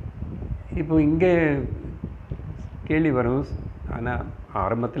 இப்போ இங்கே கேள்வி வரும், ஆனால்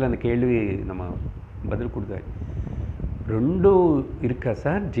ஆரம்பத்தில் அந்த கேள்வி நம்ம பதில் கொடுத்தாரு. 2 இருக்கா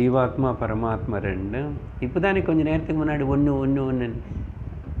சார், ஜீவாத்மா பரமாத்மா 2? இப்போ தானே கொஞ்சம் நேரத்துக்கு முன்னாடி ஒன்று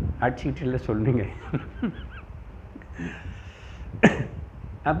அடிச்சுக்கிட்டு சொன்னீங்க.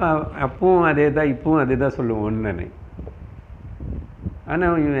 அப்பவும் அதே தான், இப்பவும் அதே தான் சொல்லுவோம் ஒன்றுன்னு.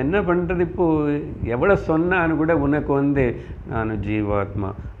 ஆனால் இவன் என்ன பண்ணுறது, இப்போது எவ்வளோ சொன்னான்னு கூட உனக்கு வந்து நான் ஜீவாத்மா,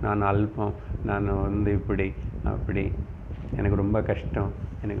 நான் அல்பம், நான் வந்து இப்படி அப்படி, எனக்கு ரொம்ப கஷ்டம்,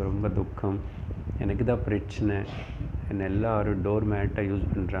 எனக்கு ரொம்ப துக்கம், எனக்கு தான் பிரச்சனை, என்னை எல்லாரும் டோர் மேட்டாக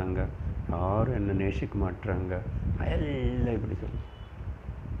யூஸ் பண்ணுறாங்க, யாரும் என்னை நேசிக்க மாட்டுறாங்க, எல்லாம் இப்படி சொல்லு.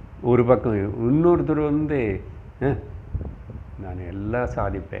 ஒரு பக்கம் இன்னொருத்தர் வந்து நான் எல்லாம்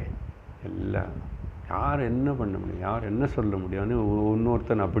சாதிப்பேன், எல்லாம் யார் என்ன பண்ண முடியும், யார் என்ன சொல்ல முடியும்னு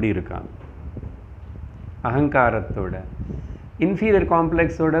இன்னொருத்தன் அப்படி இருக்கான். அகங்காரத்தோட, இன்ஃபீரியர்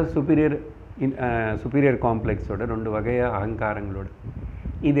காம்ப்ளெக்ஸோட, சுப்பீரியர் காம்ப்ளெக்ஸோட 2 வகையாக அகங்காரங்களோட.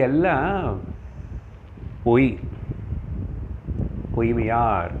 இதெல்லாம்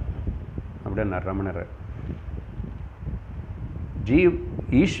பொய்மையார் அப்படின்னு ரமணர்.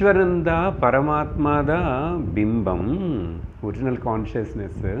 ஈஸ்வரன் தான், பரமாத்மா தான் பிம்பம், ஒரிஜினல்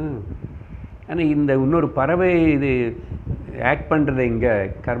கான்ஷியஸ்னஸ்ஸு. ஆனால் இந்த இன்னொரு பறவை இது ஆக்ட் பண்ணுறது இங்கே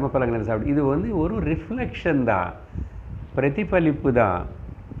கர்மபலங்களை சாப்பிடு, இது வந்து ஒரு ரிஃப்ளெக்ஷன் தான், பிரதிபலிப்பு தான்,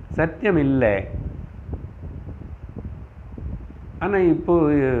 சத்தியம் இல்லை. ஆனால்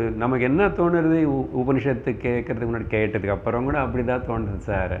இப்போது நமக்கு என்ன தோணுறது, உபனிஷத்து கேட்குறதுக்கு முன்னாடி கேட்டதுக்கு அப்புறம் கூட அப்படி தான் தோணுது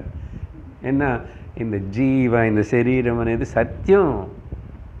சார். என்ன இந்த ஜீவன், இந்த சரீரம் இது சத்தியம்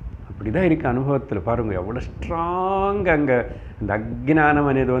அப்படி தான் இருக்குது அனுபவத்தில். பாருங்கள் எவ்வளோ ஸ்ட்ராங் அங்கே இந்த அஜ்ஞானம்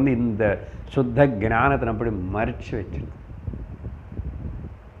అనేది வந்து இந்த சுத்த ஞானத்தை அப்படி மறைச்சு வச்சிருக்கு.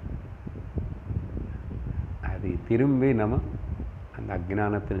 அது திரும்பி நம்ம அந்த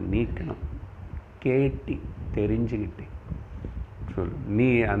அஜ்ஞானத்தை நீக்கணும், கேட்டி தெரிஞ்சுக்கிட்டு சொல். நீ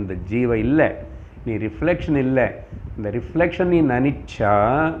அந்த ஜீவ இல்லை, நீ ரிஃப்ளெக்ஷன் இல்லை. இந்த ரிஃப்ளெக்ஷன் நீ நினச்சா,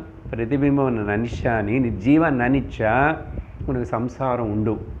 பிரதிபிம்பம் நினச்சா, நீ ஜீவன் நினச்சா உனக்கு சம்சாரம்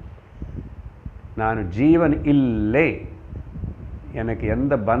உண்டு. நான் ஜீவன் இல்லை, எனக்கு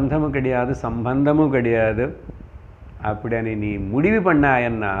எந்த பந்தமும் கிடையாது, சம்பந்தமும் கிடையாது அப்படின்னு நீ முடிவு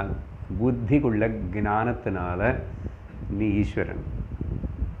பண்ணாயன்னா புத்திக்குள்ள ஞானத்தினால நீ ஈஸ்வரன்.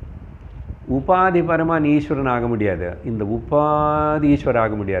 உபாதி பரமாக நீ ஈஸ்வரன் ஆக முடியாது, இந்த உபாதி ஈஸ்வரன்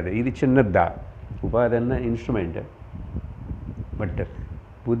ஆக முடியாது. இது சின்னதா, உபாதி என்ன இன்ஸ்ட்ருமெண்ட்டு. பட்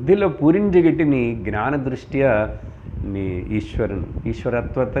புத்தியில் புரிஞ்சுக்கிட்டு நீ ஞான திருஷ்டியாக நீ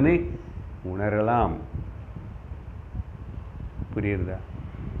ஈஸ்வரத்துவத்தினை உணரலாம். புரியுறதா?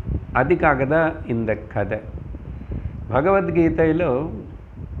 அதுக்காக தான் இந்த கதை. பகவத்கீதையில்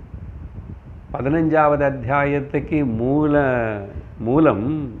 15வது அத்தியாயத்துக்கு மூலம்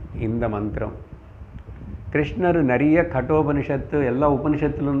இந்த மந்திரம். கிருஷ்ணர் நிறைய கட்டோபனிஷத்து எல்லா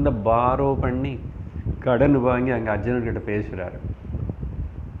உபனிஷத்துலேருந்து பாரோ பண்ணி கடன் வாங்கி அங்கே அர்ஜுனர்கிட்ட பேசுகிறாரு.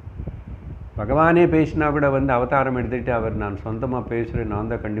 பகவானே பேசினா கூட வந்து அவதாரம் எடுத்துகிட்டு அவர் நான் சொந்தமாக பேசுகிறேன்,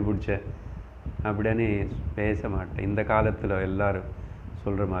 நான் தான் கண்டுபிடிச்சேன் அப்படின்னு பேச மாட்டேன். இந்த காலத்தில் எல்லோரும்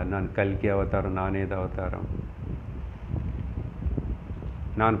சொல்கிற மாதிரி நான் கல்கி அவதாரம், நானே தான் அவதாரம்,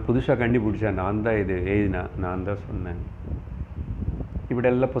 நான் புதுசாக கண்டுபிடிச்சேன், நான் தான் இது எழுதினேன், நான் தான் சொன்னேன். இப்படி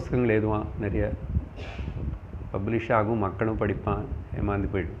எல்லா புஸ்தகங்கள் எழுதுவான், நிறைய பப்ளிஷ் ஆகும், மக்களும் படிப்பான், ஏமாந்து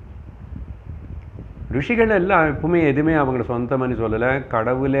போயிடும். ரிஷிகள் எல்லாம் எப்பவுமே எதுவுமே அவங்கள சொந்தம்னு சொல்லலை.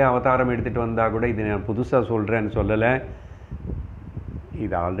 கடவுளே அவதாரம் எடுத்துகிட்டு வந்தால் கூட இது நான் புதுசாக சொல்கிறேன்னு சொல்லலை.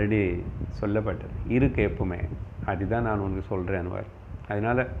 இது ஆல்ரெடி சொல்லப்பட்டது இருக்கு எப்பவுமே. அதுதான் நான் உனக்கு சொல்கிறேன்வார்.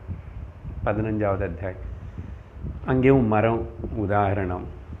 அதனால் 15வது அத்தியாயம் அங்கேயும் மரம் உதாரணம்.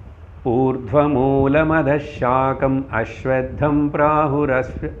 ஊர்த்வமூலமதசாக்கம் அஸ்வத்தம்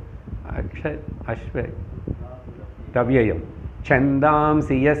அஸ்வவ்யயம்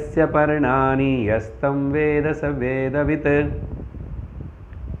சந்தாம்சி யஸ்ய பர்ணானி யஸ்தம் வேத ச வேதவித்.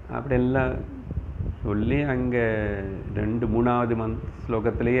 அப்படியெல்லாம் சொல்லி அங்கே 2-3வது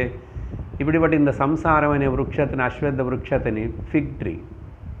ஸ்லோகத்திலேயே இப்படிப்பட்ட இந்த சம்சாரமனை விருட்சத்தின் அஸ்வத்த விருட்சத்தின் ஃபிக் ட்ரீ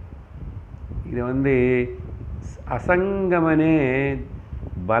இது அசங்கமனே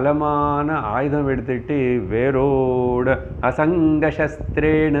பலமான ஆயுதம் எடுத்துட்டு வேரோட அசங்க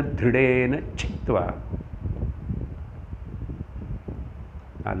சஸ்திரேன திருடேன சித்வா.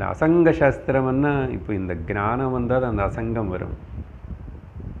 அந்த அசங்க சஸ்திரம்னா இப்போ இந்த ஞானம் வந்தால் அந்த அசங்கம் வரும்,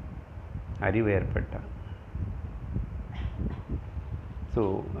 அறிவு ஏற்பட்டா. ஸோ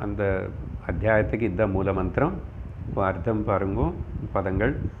அந்த அத்தியாயத்துக்கு இதுதான் மூல மந்திரம். இப்போ அர்த்தம் பாருங்க,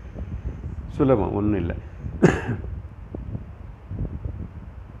 பதங்கள் சுலபம், ஒன்றும் இல்லை.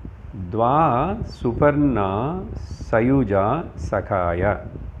 துவா சுபர்ணா சயுஜா சகாய.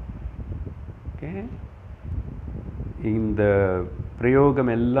 ஓகே, இந்த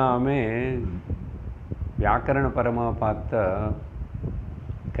பிரயோகம் எல்லாமே வியாக்கரணபரமாக பார்த்தா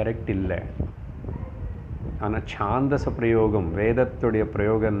கரெக்ட் இல்லை. ஆனால் சாந்தச பிரயோகம் வேதத்துடைய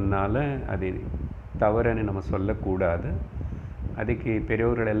பிரயோகம்னால அது தவறுன்னு நம்ம சொல்லக்கூடாது. அதுக்கு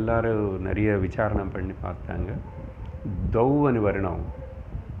பெரியவர்கள் எல்லாரும் நிறைய விசாரணை பண்ணி பார்த்தாங்க. தௌவனு வரணும்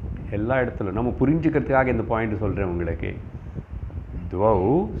எல்லா இடத்துல. நம்ம புரிஞ்சுக்கிறதுக்காக இந்த பாயிண்ட் சொல்கிறேன் உங்களுக்கு. துவௌ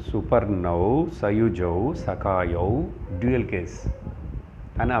சுபர்ணௌ சயுஜௌ சகாயௌ டியூயல் கேஸ்.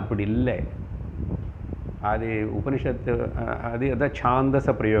 ஆனால் அப்படி இல்லை. அது உபனிஷத்து, அதான் சாந்தச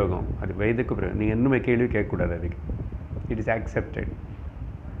பிரயோகம், அது வைதிக பிரயோகம். நீங்கள் இன்னுமே கேள்வி கேட்கக்கூடாது அதுக்கு. It is accepted.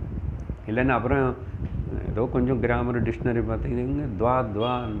 இல்லைன்னா அப்புறம் ஏதோ கொஞ்சம் கிராமர் டிக்ஷனரி பார்த்தீங்கன்னா துவா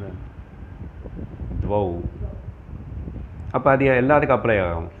துவா அந்த துவௌ, அப்போ அது எல்லாத்துக்கும் அப்ளை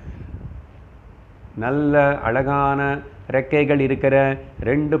ஆகும். நல்ல அழகான ரெக்கைகள் இருக்கிற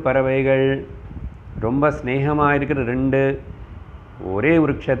 2 பறவைகள், ரொம்ப ஸ்னேகமாக இருக்கிற 2 ஒரே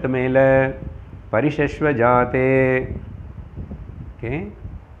விருட்சத்து மேலே பரிஷஸ்வ ஜாத்தே. ஓகே,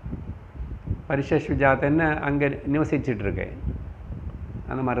 பரிஷஸ்வ ஜாத்தேன்னு அங்கே நிவசிச்சிட்ருக்கேன்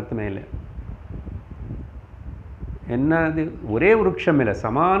அந்த மரத்து மேலே. என்ன அது ஒரே விருட்சம் இல்லை,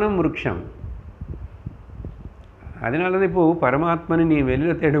 சமானம் விருட்சம். அதனால தான் இப்போது பரமாத்மனை நீ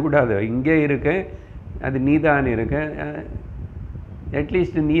வெளியில் தேடக்கூடாது, இங்கே இருக்க, அது நீதான் இருக்க.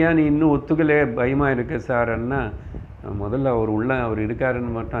 அட்லீஸ்ட் நீ இன்னும் ஒத்துக்கலே, பயமாக இருக்கு சார்ன்னா முதல்ல அவர்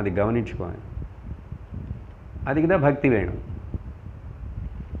இருக்காருன்னு மட்டும் அதை கவனிச்சுக்குவாங்க. அதுக்கு தான் பக்தி வேணும்.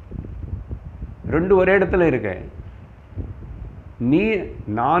 2 ஒரே இடத்துல இருக்க. நீ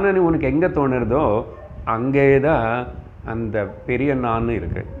நானுன்னு உனக்கு எங்கே தோணுறதோ அங்கே தான் அந்த பெரிய நான்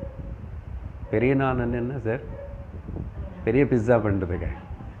இருக்கு. பெரிய நான் என்ன சார்? பெரிய பிஸ்ஸா பண்ணுறதுக்கு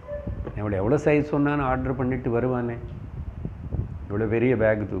எவ்வளோ சைஸ் சொன்னான்னு ஆர்டர் பண்ணிட்டு வருவானே, இவ்வளோ பெரிய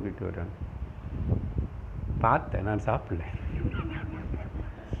பேக் தூக்கிட்டு வருவான். பார்த்தேன், நான் சாப்பிடல.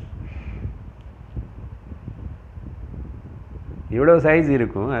 இவ்வளோ சைஸ்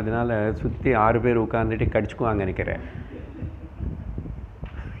இருக்கும், அதனால் சுற்றி 6 பேர் உட்காந்துட்டு கடிச்சுக்குவாங்க நினைக்கிறேன்.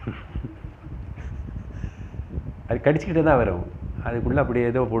 அது கடிச்சிக்கிட்டு தான் வரும், அதுக்குள்ளே அப்படியே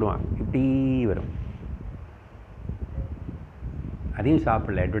ஏதோ போடுவான், இப்படி வரும். அதையும்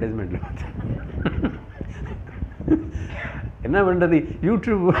சாப்பிடல, அட்வர்டைஸ்மெண்ட்டில் பார்த்தேன். என்ன பண்ணுறது,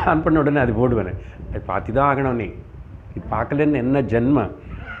 யூடியூப் ஆன் பண்ண உடனே அது போடுவேன். அது பார்த்து தான் ஆகணும். நீ இது பார்க்கலன்னு என்ன ஜென்மம்?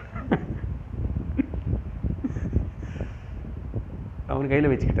 அவன்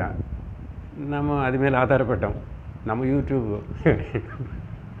கையில் வச்சுக்கிட்டான், நம்ம அது மேலே ஆதாரப்பட்டோம், நம்ம யூடியூப்.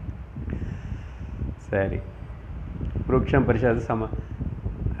 சரி, விருட்சம் பரிஷத்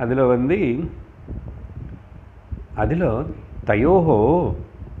அதில் அதில் தயோஹோ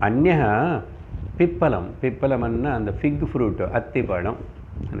அந்நிய பிப்பலம். பிப்பலம்னா அந்த ஃபிக் ஃப்ரூட்டு, அத்தி பழம்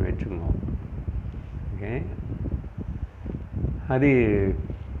வச்சுக்கோங்க. ஓகே, அது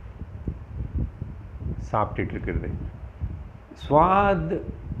சாப்பிட்டுட்டு இருக்கிறது. ஸ்வாத்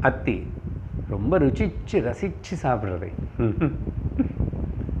அத்தி, ரொம்ப ரசித்து சாப்பிட்றது.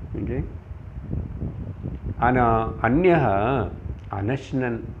 ஓகே, ஆனால் அந்நிய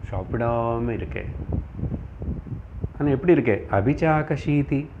அனஷ்னன், சாப்பிடாமல் இருக்கே. ஆனால் எப்படி இருக்கே?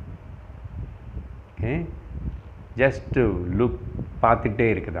 அபிச்சாகசீதி. ஓகே, ஜஸ்ட்டு லுக், பார்த்துட்டே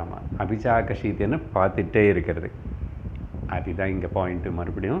இருக்குதாம்மா. அபிச்சாகசீத்தின்னு பார்த்துட்டே இருக்கிறது. அதுதான் இங்கே பாயிண்ட்டு.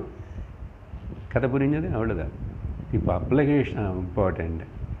 மறுபடியும் கதை புரிஞ்சது, அவ்வளோதான். இப்போ அப்ளிகேஷன் இம்பார்ட்டண்ட்.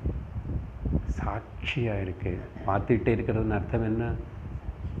 சாட்சியாக இருக்குது, பார்த்துக்கிட்டே இருக்கிறதுன்னு அர்த்தம் என்ன?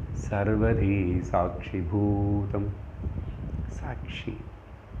 சர்வதி சாட்சி பூதம். சாட்சி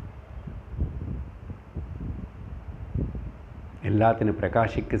எல்லாத்தையும்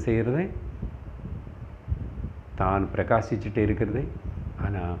பிரகாசிக்க செய்கிறது, தான் பிரகாசிச்சுட்டு இருக்கிறது.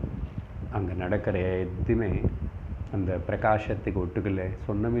 ஆனால் அங்கே நடக்கிற எதுவுமே அந்த பிரகாசத்துக்கு ஒட்டுக்கல.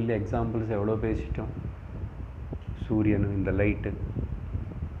 சொன்னமில்லை எக்ஸாம்பிள்ஸ் எவ்வளோ பேசிட்டோம். சூரியனும் இந்த லைட்டு,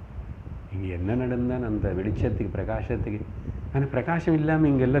 இங்கே என்ன நடந்தால் அந்த வெளிச்சத்துக்கு பிரகாசத்துக்கு. ஆனால் பிரகாசம் இல்லாமல்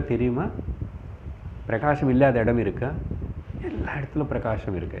இங்கே எல்லாம் தெரியுமா? பிரகாசம் இல்லாத இடம் இருக்கா? எல்லா இடத்துல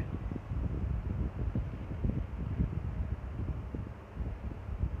பிரகாசம் இருக்கு.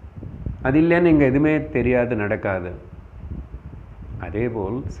 அது இல்லைன்னு இங்கே எதுவுமே தெரியாது, நடக்காது.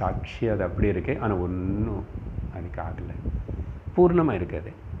 அதேபோல் சாட்சி அது அப்படி இருக்கு, ஆனால் ஒன்றும் அதுக்கு ஆகலை, பூர்ணமாக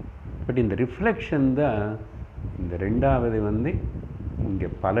இருக்காது. பட் இந்த ரிஃப்ளெக்ஷன் தான் இந்த ரெண்டாவது இங்கே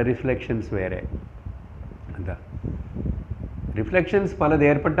பல ரிஃப்ளெக்ஷன்ஸ் வேறு. அதான் ரிஃப்ளெக்ஷன்ஸ் பலது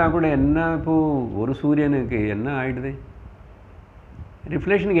ஏற்பட்டால் கூட என்ன, இப்போது ஒரு சூரியனுக்கு என்ன ஆகிடுது?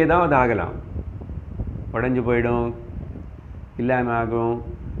 ரிஃப்ளெக்ஷனுக்கு ஏதாவது ஆகலாம், உடஞ்சி போயிடும், இல்லாமல் ஆகும்,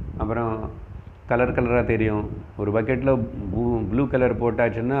 அப்புறம் கலர் கலராக தெரியும். ஒரு பக்கெட்டில் ப்ளூ கலர்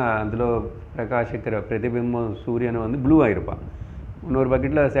போட்டாச்சுன்னா அதில் பிரகாசிக்கிற பிரதிபிம்பம் சூரியனை ப்ளூவாக இருப்பான், இன்னொரு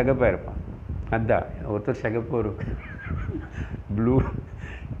பக்கெட்டில் சிகப்பாக இருப்பான். அதுதான் ஒருத்தர் சிகப்பு, ஒரு ப்ளூ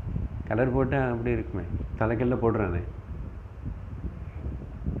கலர் போட்டால் அப்படி இருக்குமே, தலைக்கல்ல போடுறானே.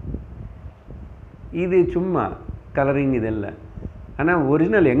 இது சும்மா கலரிங் இதெல்லாம். ஆனால்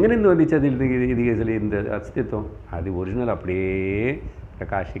ஒரிஜினல் எங்கேருந்து வந்துச்சு? அது இது இந்த அஸ்தித்வம் அது ஒரிஜினல் அப்படியே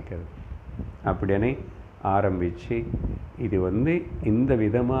பிரகாசிக்கிறது. அப்படியே ஆரம்பித்து இது இந்த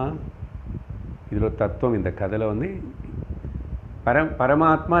விதமாக இதில் ஒரு தத்துவம். இந்த கதையில்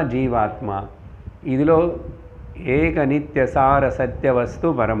பரமாத்மா ஜீவாத்மா, இதில் ஏக அனித்ய அசார சத்திய வஸ்து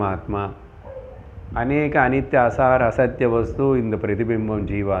பரமாத்மா, அநேக அனித்ய அசார அசத்திய வஸ்து இந்த பிரதிபிம்பம்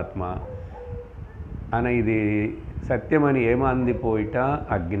ஜீவாத்மா. ஆனால் இது சத்தியமனு ஏமாந்து போயிட்டா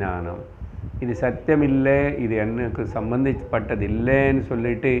அஜ்ஞானம். இது சத்தியம் இல்லை, இது எனக்கு சம்பந்தப்பட்டது இல்லைன்னு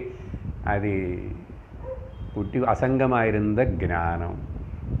சொல்லிட்டு அது புட்டி அசங்கமாக இருந்த ஞானம்.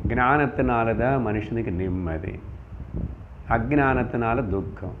 ஞானத்தினால தான் மனுஷனுக்கு நிம்மதி, அஜ்ஞானத்தினால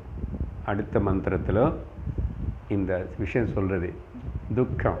துக்கம். அடுத்த மந்திரத்தில் இந்த விஷயம் சொல்கிறது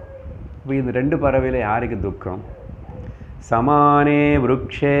துக்கம். இப்போ இந்த ரெண்டு பறவையில் யாருக்கு துக்கம்? சமானே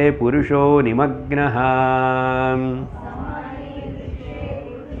விருக்ஷே புருஷோ நிமக்னஹ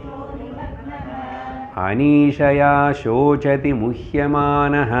அனீஷயா சோச்சதி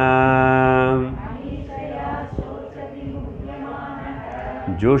முஹ்யமானஹ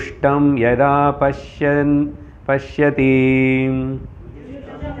ஜுஷ்டம் யதா பஷ்யதி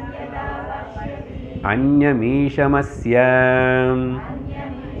அன்யமீஷமஸ்ய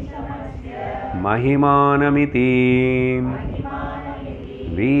மஹிமானமிதி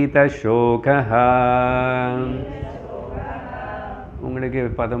வீதசோகஹ. உங்களுக்கு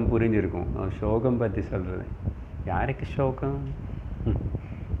பதம் புரிஞ்சிருக்கும். சோகம் பற்றி சொல்கிறது. யாருக்கு சோகம்?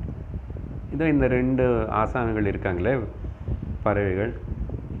 இதோ இந்த ரெண்டு ஆசானங்கள் இருக்காங்களே பறவைகள்,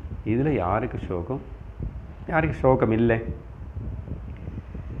 இதில் யாருக்கு சோகம், யாருக்கு சோகம் இல்லை?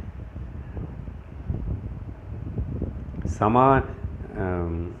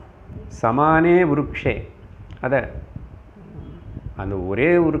 சமானே விருக்ஷே, அதை அந்த ஒரே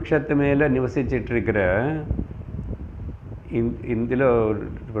விருட்சத்து மேலே நிவசிச்சிட்ருக்கிற இதில்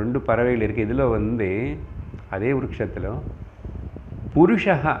ரெண்டு பறவைகள் இருக்குது. இதில் அதே விருட்சத்தில்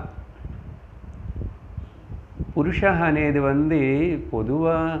పురుషः అనేది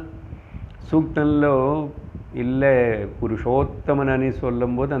பொதுவாக సూక్తంలో இல்லை పురుషోత్తమనని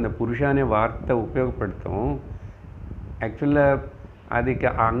சொல்லும்போது அந்த புருஷானே வார்த்தை உபயோகப்படுத்தும். ஆக்சுவலாக அதுக்கு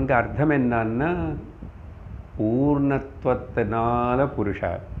அங்கே அர்த்தம் என்னன்னா பூர்ணத்துவத்தினால புருஷ,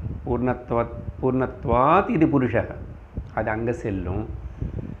 பூர்ணத்வாத் இது புருஷ, அது அங்கே செல்லும்.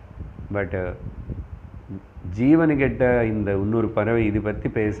 பட் ஜீவனுக்கிட்ட இந்த இன்னொரு பறவை இது பற்றி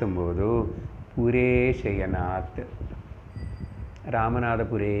பேசும்போது புரே ஷயனாத்,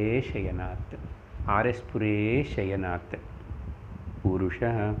 ராமநாதபுரே ஷயனாத், ஆர்எஸ் புரே ஷயனாத் புருஷ.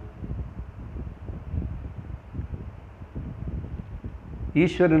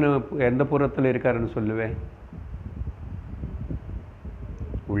 ஈஸ்வரன் எந்த புறத்தில் இருக்காருன்னு சொல்லுவேன்?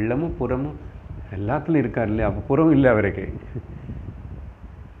 உள்ளமும் புறமும் எல்லாத்துலையும் இருக்கார் இல்லையா? அப்போ புறம் இல்லை அவருக்கு.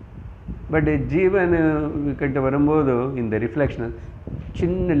 பட் ஜீவன் கிட்ட வரும்போது இந்த ரிஃப்ளெக்ஷன்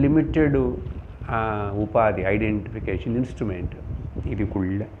சின்ன லிமிட்டடு உபாதி, ஐடென்டிஃபிகேஷன் இன்ஸ்ட்ருமெண்ட்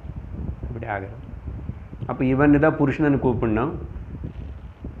இதுக்குள்ள அப்படி ஆகிறது. அப்போ இவன் தான் புருஷனு கூப்பிடணும்.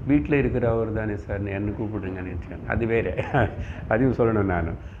 வீட்டில் இருக்கிற அவர் தானே சார் என்ன கூப்பிடுங்கன்னு நினச்சேன். அது வேறு, அதையும் சொல்லணும். நான்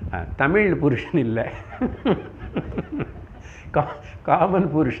தமிழ் புருஷன் இல்லை, காமன்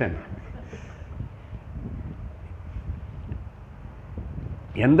புருஷன்.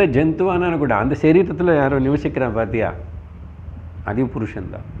 எந்த ஜந்துவானாலும் கூட அந்த சரீரத்தில் யாரோ நிவசிக்கிறான் பார்த்தியா, அது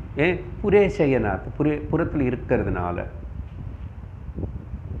புருஷன்தான். ஏன்? புரே செய்யனாத், புறத்தில் இருக்கிறதுனால,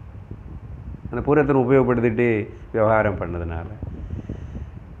 அந்த புறத்தில் உபயோகப்படுத்திட்டு விவகாரம் பண்ணதுனால.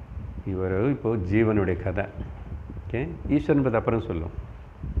 இவர் இப்போது ஜீவனுடைய கதை. ஓகே, ஈஸ்வரன் பற்றி அப்புறம் சொல்லும்.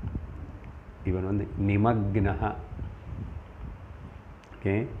 இவன் வந்து நிமக்னஹா.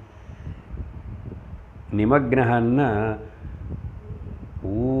 ஓகே, நிமக்னஹன்னா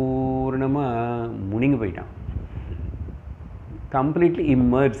பூர்ணமாக முனிங்கி போயிட்டான், கம்ப்ளீட்லி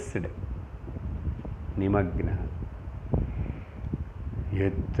இம்மர்ஸ்டு. நிமக்னஹா.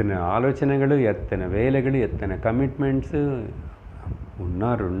 எத்தனை ஆலோசனைகள், எத்தனை வேலைகள், எத்தனை கமிட்மெண்ட்ஸு,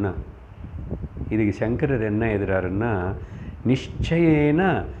 ஒன்னார் ஒன்றா. இதுக்கு சங்கரர் என்ன எதிராருன்னா, நிச்சயேன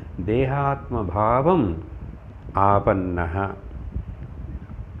தேகாத்ம பாவம் ஆபன்னஹா.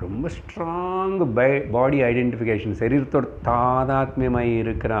 ரொம்ப ஸ்ட்ராங் பாடி ஐடென்டிஃபிகேஷன், சரீரத்தோட தாதாத்மியமாகி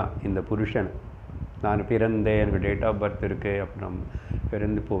இருக்கிறான் இந்த புருஷன். நான் பிறந்தேன், எனக்கு டேட் ஆஃப் பர்த் இருக்குது, அப்புறம்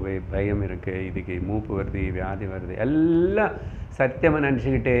பிறந்து போவே பயம் இருக்குது, இதுக்கு மூப்பு வருது, வியாதி வருது, எல்லாம் சத்தியமாக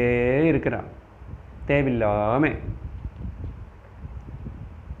நினச்சிக்கிட்டே இருக்கிறான் தேவையில்லாமல்.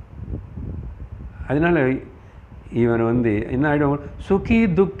 அதனால் இவன் வந்து என்ன ஆகிடும், சுகி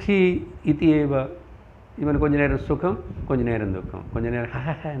துக்கி இது ஏவ. இவன் கொஞ்ச நேரம் சுகம், கொஞ்ச நேரம் துக்கம், கொஞ்ச நேரம்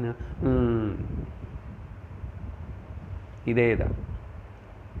இதே தான்.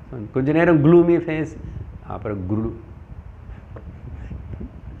 கொஞ்ச நேரம் க்ளூமி ஃபேஸ், அப்புறம்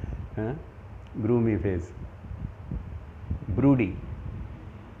க்ரூமி ஃபேஸ், ப்ரூடி.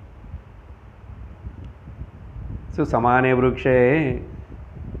 ஸோ சமானே விருக்ஷே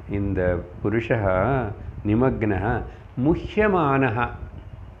இந்த புருஷः நிமக்னः முஹ்யமானः.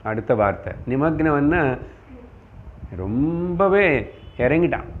 அடுத்த வார்த்தை நிமக்னவன்னா ரொம்பவே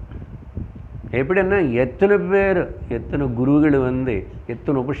இறங்கிட்டான். எப்படின்னா எத்தனை பேர், எத்தனை குருகள் வந்து,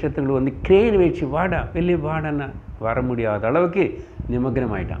 எத்தனை உபனிஷத்துகள் வந்து கிரேன் வச்சு வாடா வெளியே வாடன்னா வர முடியாத அளவுக்கு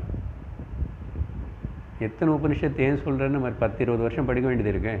நிமக்னம் ஆயிட்டான். எத்தனை உபனிஷத்து ஏன் சொல்கிறேன்னு மாதிரி 10-20 வருஷம் படிக்க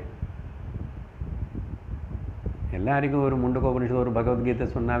வேண்டியது இருக்கு. எல்லாருக்கும் ஒரு முண்டகோபனிஷத், ஒரு பகவத்கீதை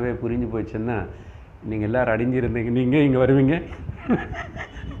சொன்னாவே புரிஞ்சு போச்சுன்னா நீங்கள் எல்லோரும் அடைஞ்சிருந்தீங்க. நீங்கள் இங்கே வருவீங்க,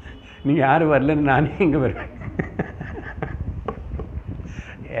 நீங்கள் யாரும் வரலன்னு நானே இங்கே வருவேன்.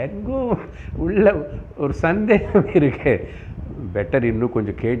 எங்கோ உள்ள ஒரு சந்தேகம் இருக்கு. பெட்டர் இன்னும்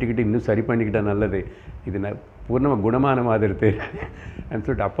கொஞ்சம் கேட்டுக்கிட்டு இன்னும் சரி பண்ணிக்கிட்டால் நல்லது. இது பூர்ணமாக குணமான மாதிரி தெரியும்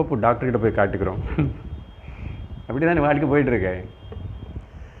சொல்லிட்டு அப்பப்போ டாக்டர்கிட்ட போய் காட்டுக்கிறோம். அப்படி தானே வாழ்க்கை போயிட்டுருக்கேன்.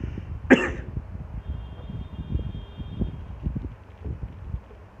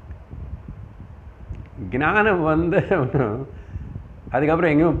 ஞானம் வந்து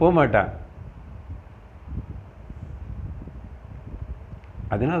அதுக்கப்புறம் எங்கேயும் போக மாட்டான்.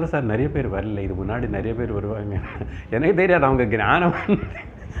 அதனால சார் நிறைய பேர் வரல, இது முன்னாடி நிறைய பேர் வருவாங்க. எனக்கு தெரியாது அவங்க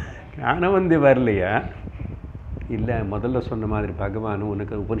ஞானம் வந்து வரலையா இல்லை. முதல்ல சொன்ன மாதிரி பகவான்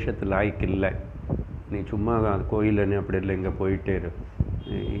உனக்கு உபனிஷத்து லாய்க்கு இல்லை, நீ சும்மா கோயிலன்னு அப்படி இல்லை, இங்கே போயிட்டே இரு,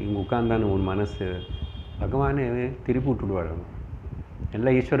 இங்கே உட்காந்தானு உன் மனசு பகவானே திருப்பி விட்டுடுவார்.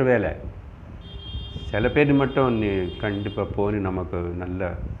 எல்லாம் ஈஸ்வர வேலை. சில பேர் மட்டும் நீ கண்டிப்பாக போன்னு நமக்கு நல்ல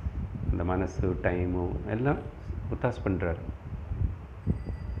அந்த மனசு டைமும் எல்லாம் ஒத்தாஸ் பண்ணுறாரு.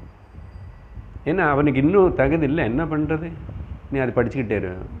 ஏன்னா அவனுக்கு இன்னும் தகுதி இல்லை. என்ன பண்ணுறது, நீ அது படிச்சுக்கிட்டே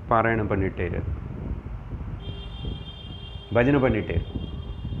இரு, பாராயணம் பண்ணிகிட்டே இரு, பஜனை பண்ணிகிட்டே இரு.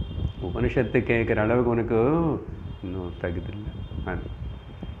 உபனிஷத்து கேட்குற அளவுக்கு உனக்கு இன்னும் தகுதி இல்லை.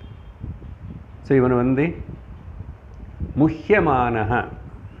 ஸோ இவன் வந்து முஹ்யமானஹ,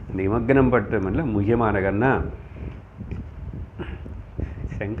 நிமக்னம் பட்டமில்ல முஹ்யமானகன்னா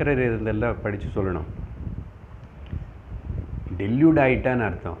சங்கரர் இருந்தெல்லாம் படித்து சொல்லணும். டெல்யூட் ஆகிட்டான்னு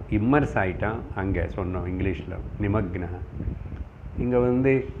அர்த்தம், இம்மர்ஸ் ஆகிட்டான். அங்கே சொன்னோம் இங்கிலீஷில் நிமக்ன. இங்கே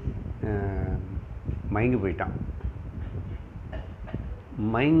வந்து மயங்கி போயிட்டான்.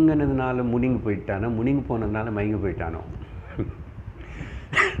 மயங்கினதுனால முனிங்கி போயிட்டானோ, முனிங்கி போனதுனால மயங்கி போயிட்டானோ,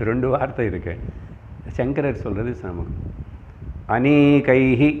 ரெண்டு வார்த்தை இருக்கு. சங்கரர் சொல்கிறது நமக்கு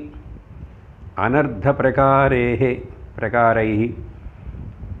அநேகைஹி அனர்த்த பிரகாரைஹி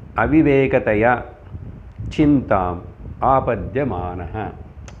அவிவேகதையா சிந்தாம் ஆபத்தியமானஹ.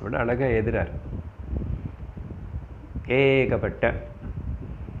 விட அழகாக எதிரார். ஏகப்பட்ட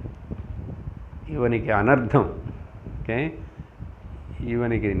இவனுக்கு அனர்த்தம், ஓகே,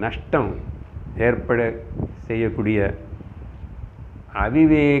 இவனுக்கு நஷ்டம் ஏற்பட செய்யக்கூடிய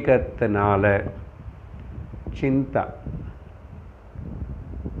அவிவேகத்தினால சிந்தா.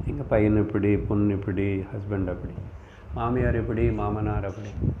 எங்கள் பையன் இப்படி, பொண்ணு இப்படி, ஹஸ்பண்ட் அப்படி, மாமியார் இப்படி, மாமனார்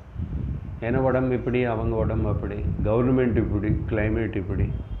அப்படி, என்ன உடம்பு இப்படி, அவங்க உடம்பு அப்படி, கவர்மெண்ட் இப்படி, கிளைமேட் இப்படி.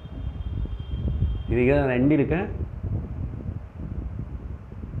 இதுக்கு தான் ரெண்டு இருக்கேன்.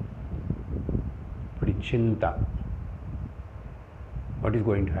 இப்படி சிந்தா, what is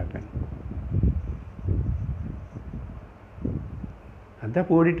going to happen, அதான்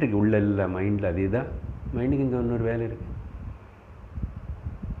போடிட்டுருக்கு உள்ள இல்லை மைண்டில். அதுதான் மைண்டுக்கு இங்கே இன்னொரு வேலை இருக்குது.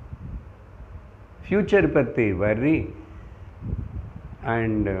 ஃப்யூச்சர் பற்றி வரி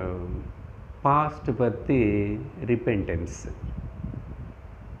அண்ட் பாஸ்ட் பற்றி ரிப்பென்டன்ஸ்.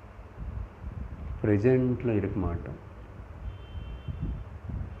 ப்ரெசென்ட்டில் இருக்க மாட்டோம்.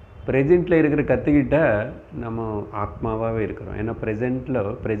 ப்ரெசென்ட்டில் இருக்கிற கற்றுக்கிட்டா நம்ம ஆத்மாவாகவே இருக்கிறோம். ஏன்னா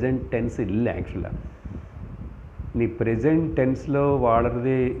ப்ரெசென்ட் டென்ஸ் இல்லை. ஆக்சுவலாக நீ ப்ரெசென்ட் டென்ஸில்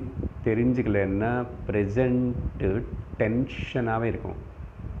வாழறதே தெரிஞ்சுக்கலன்னா ப்ரெசென்ட்டு டென்ஷனாகவே இருக்கும்.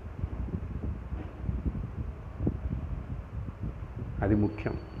 அது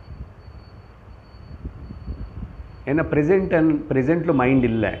முக்கியம். ஏன்னா ப்ரெசென்ட்டில் மைண்ட்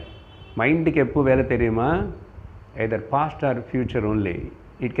இல்லை. மைண்டுக்கு எப்போ வேலை தெரியுமா? எதர் past R future only.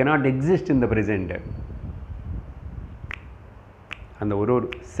 It cannot exist in the present. அந்த ஒரு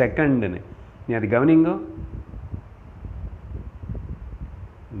செகண்டுன்னு நீ அது கவனிங்கோ.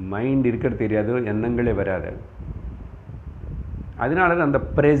 மைண்ட் இருக்கிறது தெரியாது, எண்ணங்களே வராது. அதனால தான் அந்த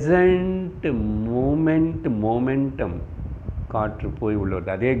ப்ரெசண்ட் மோமெண்டம் காற்று போய் உள்ளது.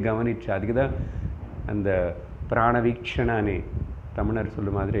 அதே கவனிச்சு, அதுக்கு தான் அந்த பிராணவீக்ஷணானே தமிழர்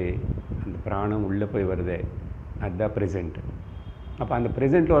சொல்லும் மாதிரி அந்த பிராணம் உள்ளே போய் வருதே, அதுதான் ப்ரெசென்ட்டு. அப்போ அந்த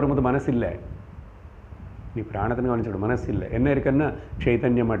ப்ரெசென்ட்டில் வரும்போது மனசு இல்லை. நீ பிராணத்தின்னு கவனிச்சோட மனசு இல்லை. என்ன இருக்குன்னா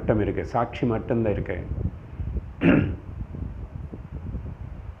சைத்தன்ய மட்டம் இருக்குது, சாட்சி மட்டம்தான் இருக்கு.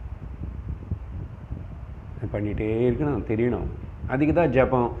 பண்ணிகிட்டே இருக்கணும், தெரியணும். அதுக்கு தான்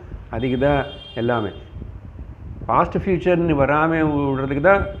ஜபம், அதுக்கு தான் எல்லாமே. பாஸ்ட் ஃப்யூச்சர்னு வராமல் விடுறதுக்கு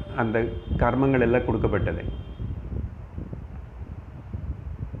தான் அந்த கர்மங்கள் எல்லாம் கொடுக்கப்பட்டது.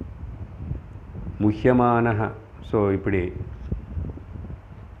 முக்கியமான ஸோ இப்படி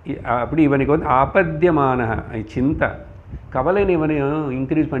அப்படி இவனுக்கு வந்து ஆபத்தியமான சிந்தா கவலைன்னு இவனையும்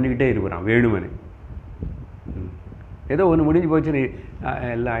இன்க்ரீஸ் பண்ணிக்கிட்டே இருக்கிறான் வேணுமனு. ஏதோ ஒன்று முடிஞ்சு போச்சு, நீ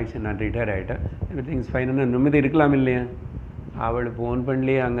எல்லாம் ஆயிடுச்சு, நான் ரிட்டையர் ஆகிட்டேன், எவ்ரி திங்ஸ் ஃபைனல்னு நிம்மதி இருக்கலாம் இல்லையா? அவள் ஃபோன்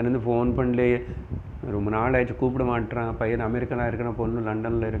பண்ணலையே, அங்கேருந்து ஃபோன் பண்ணலையே, ரொம்ப நாள் ஆயிடுச்சு, கூப்பிட மாட்டேறான், பையன் அமெரிக்கனாக இருக்கான், பொண்ணு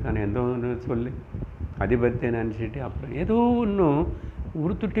லண்டனில் இருக்கான்னு ஏதோ ஒன்று சொல்லி அதை பற்றி நினச்சிட்டு அப்புறம் ஏதோ ஒன்றும்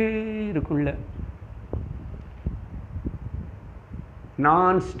உறுத்துட்டே இருக்குள்ள.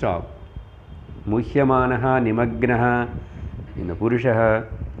 நான் ஸ்டாப் முக்கியமானஹா நிமக்னஹா இந்த புருஷா.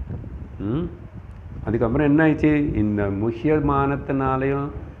 அதுக்கப்புறம் என்ன ஆயிடுச்சு? இந்த முக்கியமானத்தினாலையும்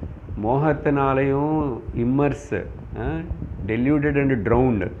மோகத்தினாலையும் இம்மர்ஸ், டெல்யூட்டட் அண்ட்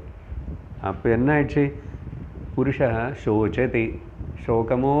ட்ரவுண்டு. அப்போ என்ன ஆயிடுச்சு? புருஷா சோச்சதி,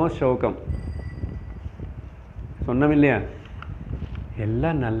 சோகமோ சோகம். சொன்னோம் இல்லையா?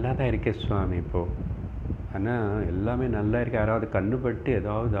 எல்லாம் நல்லா தான் இருக்கே சுவாமி இப்போது, ஆனால் எல்லாமே நல்லா இருக்கு, யாராவது கண்ணுப்பட்டு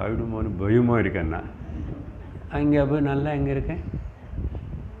ஏதாவது ஆயிடுமோன்னு பயமோ இருக்கேன்னா அங்கே போய் நல்லா எங்கே இருக்கேன்?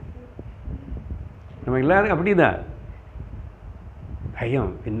 நம்ம எல்லாரும் அப்படி தான்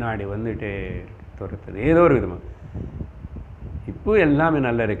பயம் பின்னாடி வந்துட்டு துரத்துது ஏதோ ஒரு விதமாக. இப்போ எல்லாமே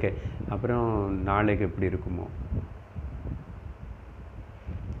நல்லா இருக்கு, அப்புறம் நாளைக்கு எப்படி இருக்குமோ?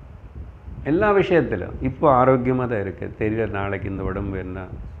 எல்லா விஷயத்திலும் இப்போ ஆரோக்கியமாக தான் இருக்குது, தெரியல நாளைக்கு இந்த உடம்பு என்ன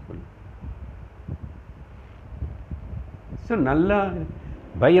சொல்லு. ஸோ நல்லா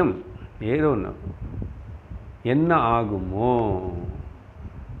பயம் ஏதோ ஒன்று, என்ன ஆகுமோ,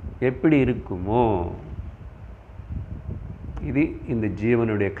 எப்படி இருக்குமோ, இது இந்த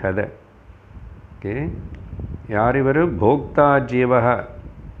ஜீவனுடைய கதை. ஓகே, யார் இவர்? போக்தா ஜீவக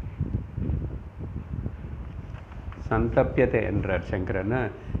சந்தப்பியத்தை என்றார் சங்கரன்னா.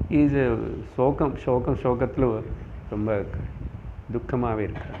 இது சோகத்தில் ரொம்ப துக்கமாகவே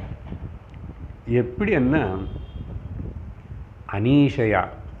இருக்கார். எப்படி என்ன அனீஷயா,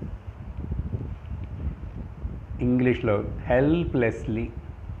 இங்கிலீஷில் ஹெல்ப்லெஸ்லி.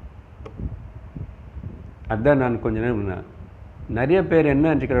 அதுதான் நான் கொஞ்ச நேரம் நிறைய பேர் என்ன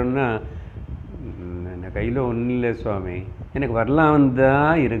நினச்சிக்கிறோன்னா, என் கையில் ஒன்றும் இல்லை சுவாமி, எனக்கு வரலாம்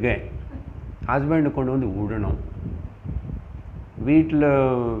தான் இருக்கேன், ஹஸ்பண்டு கொண்டு வந்து விடணும், வீட்டில்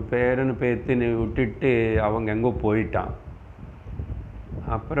பேரன்னு பேத்துன்னு விட்டுட்டு அவங்க எங்கோ போயிட்டான்,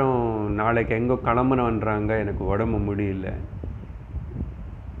 அப்புறம் நாளைக்கு எங்கோ கிளம்புனவன்றாங்க, எனக்கு உடம்பு முடியல,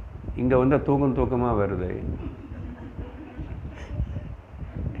 இங்கே வந்து தூக்கமாக வருது.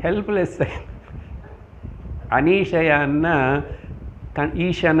 Helpless. அனீஷயான்னா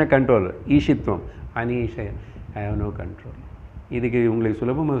ஈஷான control, ஈஷித்வம். அனீஷய, I have no control. இதுக்கு உங்களுக்கு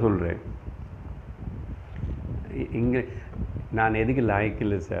சுலபமாக சொல்கிறேன். இங்கே நான் எதுக்கு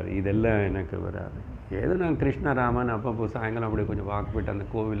லாய்க்கில்லை சார், இதெல்லாம் எனக்கு வராது. ஏதோ நான் கிருஷ்ணராமன் அப்பப்போ சாயங்காலம் அப்படியே கொஞ்சம் வாக்கு போய்ட்டு அந்த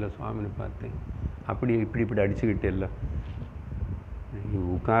கோவிலில் சுவாமின்னு பார்த்தேன். அப்படி இப்படி அடிச்சுக்கிட்டு இல்லை, நீங்கள்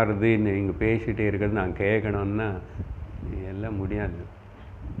உட்காருது நீங்கள் பேசிகிட்டே இருக்கிறது நான் கேட்கணுன்னா எல்லாம் முடியாது.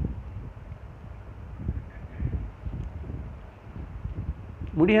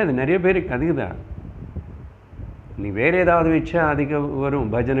 முடியாது, நிறைய பேருக்கு அதுக்கு தான். நீ வேறு ஏதாவது வச்சா அதுக்கு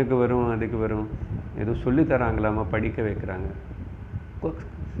வரும், பஜனுக்கு வரும், அதுக்கு வரும். ஏதோ சொல்லி தராங்களாமா, படிக்க வைக்கிறாங்க,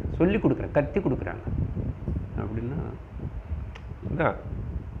 சொல்லி கொடுக்குறாங்க, கத்தி கொடுக்குறாங்க அப்படின்னா இதான்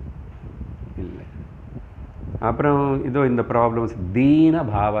இல்லை. அப்புறம் இதோ இந்த ப்ராப்ளம்ஸ் தீன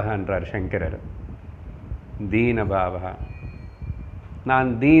பாவகன்றார் சங்கரர். தீன பாவகா, நான்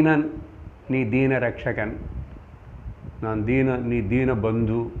தீனன், நீ தீன ரக்ஷகன், நான் தீன நீ தீன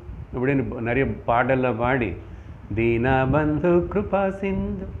பந்து அப்படின்னு நிறைய பாடலில் பாடி தீன பந்து கிருபா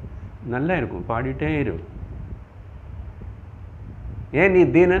சிந்து நல்லா இருக்கும், பாடிட்டே இருக்கும். ஏன் நீ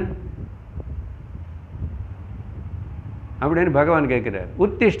தீனன் அப்படின்னு பகவான் கேட்குறார்.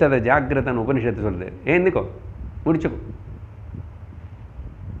 உத்திஷ்டத ஜாக்கிரதன் உபனிஷத்து சொல்லுது, ஏந்துக்கோ, முடிச்சுக்கோ,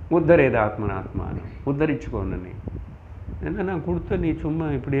 உத்தரேத ஆத்மன ஆத்மானம், உத்தரிச்சுக்கோன்னு. நீ என்ன நான் கொடுத்த நீ சும்மா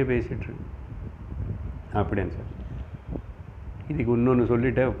இப்படியே பேசிட்டு அப்படின்னு சார். இதுக்கு இன்னொன்று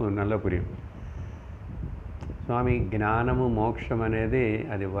சொல்லிட்டே நல்லா புரியும். சுவாமி ஞானமும் மோட்சம் అనేది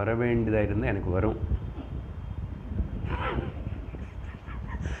அது வர வேண்டியதாக இருந்தால் எனக்கு வரும்,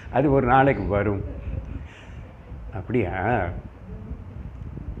 அது ஒரு நாளைக்கு வரும். அப்படியா?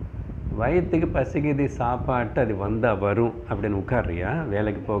 வயிற்றுக்கு பசிக்குது சாப்பாட்டு அது வந்தால் வரும் அப்படின்னு உட்கார்றியா?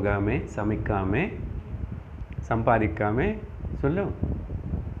 வேலைக்கு போகாமல் சமைக்காமல் சம்பாதிக்காமல் சொல்லும்.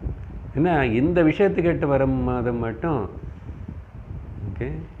 ஏன்னா இந்த விஷயத்துக்கிட்ட வரும் மாதம் மட்டும் ஓகே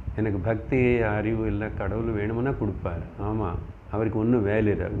எனக்கு பக்தி அறிவு இல்லை, கடவுள் வேணுமுன்னா கொடுப்பார். ஆமாம், அவருக்கு ஒன்றும்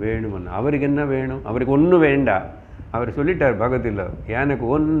வேலை இல்லை, வேணுமுன்னா அவருக்கு என்ன வேணும்? அவருக்கு ஒன்றும் வேண்டாம். அவர் சொல்லிட்டார் பகவத்தில், எனக்கு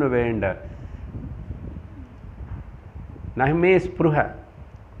ஒன்று வேண்டாம். நமே ஸ்புருஹ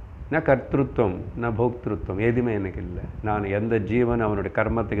ந கர்த்திருவம் ந போக்திருவம், எதுவுமே எனக்கு இல்லை. நான் எந்த ஜீவன் அவனுடைய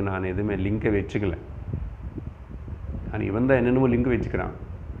கர்மத்துக்கு நான் எதுவுமே லிங்கை வச்சுக்கல. ஆனால் இவன் தான் என்னென்னமோ லிங்க் வச்சுக்கிறான்.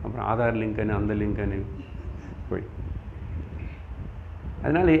 அப்புறம் ஆதார் லிங்க்குன்னு அந்த லிங்க்குன்னு போய்,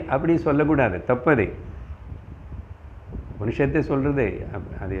 அதனால் அப்படி சொல்லக்கூடாது, தப்பது. உபனிஷத்தை சொல்கிறதே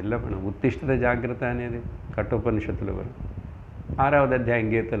அது எல்லாம் பண்ண. உத்திஷ்டத ஜாக்கிரதானது கட்டோபனிஷத்தில் வரும். 6வது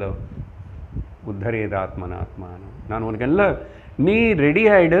அத்தியாயம் கீதையில் உத்தரேத ஆத்மன ஆத்மானம், நான் உனக்கு எல்லாம் நீ ரெடி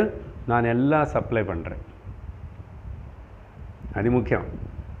ஆகிடு, நான் எல்லாம் சப்ளை பண்ணுறேன். அது முக்கியம்.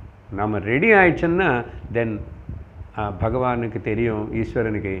 நம்ம ரெடி ஆயிடுச்சுன்னா தென் பகவானுக்கு தெரியும்,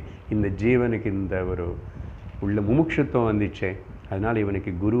 ஈஸ்வரனுக்கு இந்த ஜீவனுக்கு இந்த ஒரு உள்ள முமுட்சுத்துவம் வந்துச்சே, அதனால்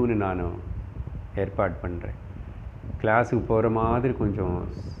இவனுக்கு குருன்னு நான் ஏற்பாடு பண்ணுறேன். கிளாஸுக்கு போகிற மாதிரி கொஞ்சம்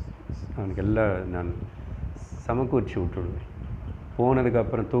அவனுக்கு எல்லாம் நான் சமக்கூர்ச்சி விட்டுடுவேன்.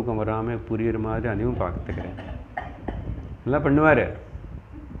 போனதுக்கப்புறம் தூக்கம் வராமல் புரியுற மாதிரி அதையும் பார்த்துக்கிறேன். நல்லா பண்ணுவார்.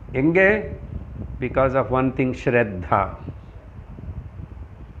 எங்கே? பிகாஸ் ஆஃப் ஒன் திங், ஸ்ரத்தா.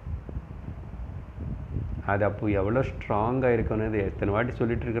 அது அப்போ எவ்வளோ ஸ்ட்ராங்காக இருக்குன்னு எத்தனை வாட்டி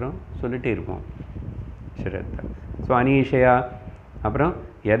சொல்லிட்டு இருக்கிறோம், சொல்லிகிட்டே இருப்போம். ஸ்ரத்தா. ஸோ அனீஷயா. அப்புறம்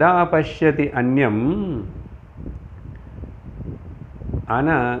யதா பஷ்யதி அந்யம்.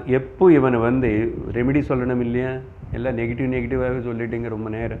 ஆனால் எப்போ இவனை ரெமெடி சொல்லணும் இல்லையா? எல்லாம் நெகட்டிவாகவே சொல்லிட்டீங்க ரொம்ப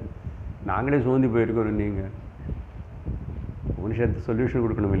நேரம், நாங்களே சோர்ந்து போயிருக்கிறோம். நீங்கள் உபனிஷத்து சொல்யூஷன்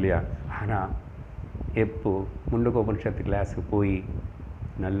கொடுக்கணும் இல்லையா? ஆனால் எப்போ முண்டகோபனிஷத்து கிளாஸுக்கு போய்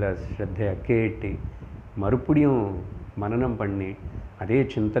நல்ல ஸ்ரத்தையாக கேட்டு மறுபடியும் மனனம் பண்ணி அதே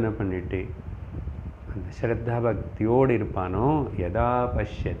சிந்தனை பண்ணிட்டு அந்த ஸ்ரத்தா பக்தியோடு இருப்பானோ, யதா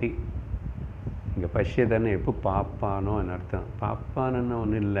பஷ்யதி. இங்கே பஷ்யதன்னு எப்போ பார்ப்பானோன்னு அர்த்தம். பார்ப்பானன்னு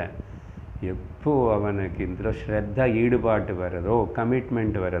ஒன்றும் இல்லை, எப்போ அவனுக்கு இந்த ஸ்ரத்தா ஈடுபாட்டு வரதோ,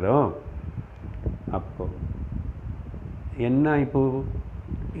 கமிட்மெண்ட் வரதோ, அப்போது என்ன? இப்போது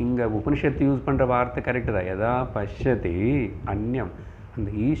இங்கே உபனிஷத்து யூஸ் பண்ணுற வார்த்தை கரெக்டு தான். யதா பஷ்யதி அந்யம், அந்த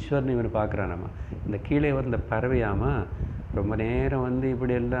ஈஸ்வரன் இவனை பார்க்குறானாமா. இந்த கீழே வந்த பறவையாமா ரொம்ப நேரம்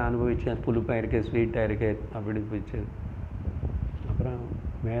இப்படி எல்லாம் அனுபவிச்சு, புளிப்பாக இருக்கு, ஸ்வீட்டாக இருக்கு அப்படி போச்சு. அப்புறம்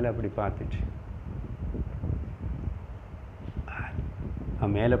மேலே அப்படி பார்த்துச்சு.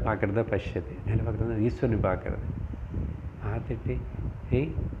 மேலே பார்க்குறத பஷ்யது, மேலே பார்க்குறது ஈஸ்வரனை பார்க்குறது. பார்த்துட்டு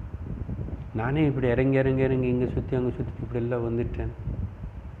ஏய் நானே இப்படி இறங்கி இங்கே சுற்றி அங்கே சுற்றி இப்படி எல்லாம் வந்துட்டேன்.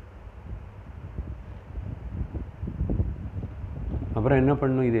 அப்புறம் என்ன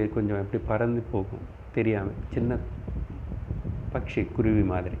பண்ணும்? இது கொஞ்சம் எப்படி பறந்து போகும் தெரியாமல், சின்ன பட்சி குருவி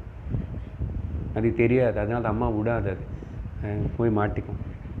மாதிரி, அது தெரியாது. அதனால் அம்மா விடாது, அது போய் மாட்டிக்கும்.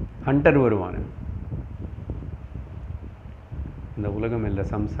 ஹண்டர் வருவான். இந்த உலகம் இல்லை,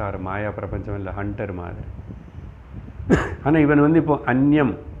 சம்சாரம் மாயா பிரபஞ்சம் இல்லை, ஹண்டர் மாதிரி ஆனால் இவன் வந்து இப்போ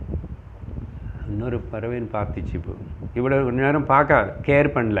அந்நியம், இன்னொரு பறவைன்னு பார்த்துச்சு. இப்போ இவ்வளோ நேரம் பார்க்காது,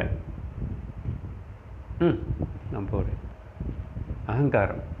 கேர் பண்ணல. நான் போகிறேன்,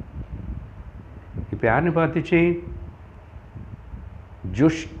 அகங்காரம். இப்போ யாருன்னு பார்த்துச்சு?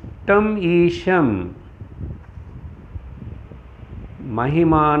 ஜுஷ்டம் ஈஷம்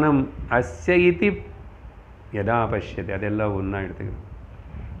மகிமானம் அஸ்ய இதி யதா பஷ்யதி. அதெல்லாம் ஒன்றா எடுத்துக்கணும்.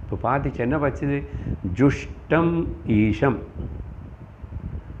 இப்போ பார்த்துச்சு, என்ன பார்த்துது? ஜுஷ்டம் ஈஷம்.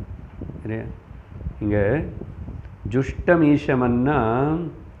 இங்கே ஜுஷ்டம் ஈஷம்னா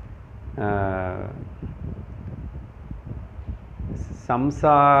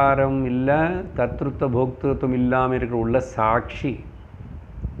சம்சாரம் இல்லை, கர்த்திருவ போக்திருத்துவம் இல்லாமல் இருக்கிற உள்ள சாட்சி,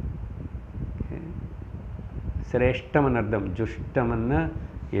 சிரேஷ்டமன் அர்த்தம். ஜுஷ்டம்னா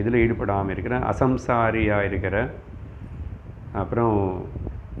எதில் ஈடுபடாமல் இருக்கிற, அசம்சாரியாக இருக்கிற, அப்புறம்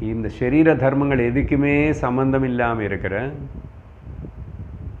இந்த சரீர தர்மங்கள் எதுக்குமே சம்பந்தம் இல்லாமல் இருக்கிற,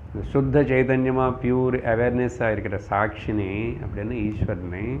 சுத்த சைதன்யமாக பியூர் அவேர்னஸாக இருக்கிற சாட்சினே அப்படின்னு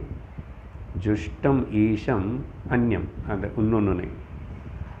ஈஸ்வரனே. ஜுஷ்டம் ஈஷம் அந்யம். அது இன்னொன்று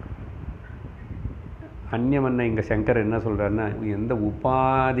அந்யமன்னா இங்கே சங்கர் என்ன சொல்கிறாருன்னா, எந்த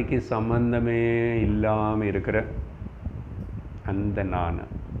உபாதிக்கு சம்பந்தமே இல்லாமல் இருக்கிற அந்த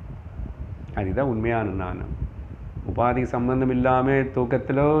நானும், அதுதான் உண்மையான நானும். உபாதிக்கு சம்பந்தம் இல்லாமல்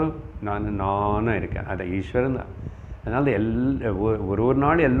தூக்கத்தில் நானும் இருக்கேன், அதை ஈஸ்வரன் தான். அதனால் ஒரு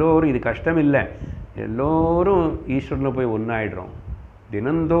நாள் எல்லோரும், இது கஷ்டம் இல்லை, எல்லோரும் ஈஸ்வரனில் போய் ஒன்றாயிடுறோம்.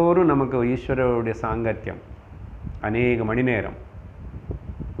 தினந்தோறும் நமக்கு ஈஸ்வரருடைய சாங்கத்தியம் அநேக மணி நேரம்.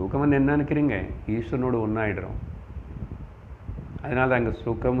 தூக்கம்னு என்ன நினைக்கிறீங்க? ஈஸ்வரனோடு ஒன்றாயிடுறோம். அதனால் அங்கே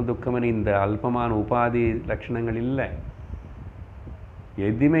சுக்கம் துக்கம்னு இந்த அல்பமான உபாதி லட்சணங்கள் இல்லை,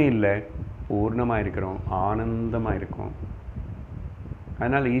 எதுவுமே இல்லை. பூர்ணமாக இருக்கிறோம், ஆனந்தமாக இருக்கும்.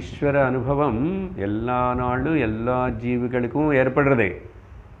 அதனால் ஈஸ்வர அனுபவம் எல்லா நாளும் எல்லா ஜீவிகளுக்கும் ஏற்படுறது.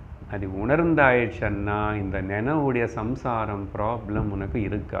 அது உணர்ந்தாயிடுச்சுன்னா இந்த நினைவுடைய சம்சாரம் ப்ராப்ளம் உனக்கு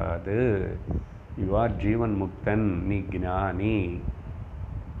இருக்காது. யூ ஆர் ஜீவன் முக்தன், நீ ஞானி.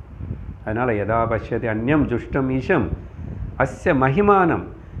 அதனால் யதா பஷ்யதி அந்யம் ஜுஷ்டம் ஈஷம் அஸ்ய மகிமானம்.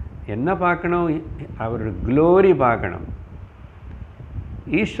 என்ன பார்க்கணும்? அவரோட க்ளோரி பார்க்கணும்.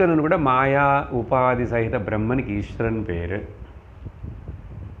 ஈஸ்வரன் கூட மாயா உபாதி சகித பிரம்மனுக்கு ஈஸ்வரன் பேர்.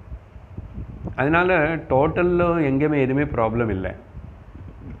 அதனால் டோட்டலில் எங்கேயுமே எதுவுமே ப்ராப்ளம் இல்லை.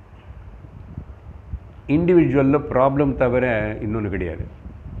 இண்டிவிஜுவலில் ப்ராப்ளம் தவிர இன்னொன்று கிடையாது.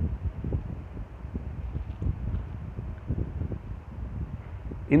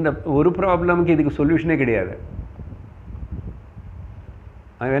 இந்த ஒரு ப்ராப்ளமுக்கு இதுக்கு சொல்யூஷனே கிடையாது.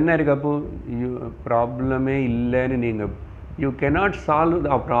 அது என்ன இருக்குது? அப்போது ப்ராப்ளமே இல்லைன்னு நீங்கள், you cannot solve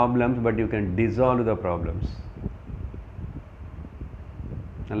the problems, but you can dissolve the problems.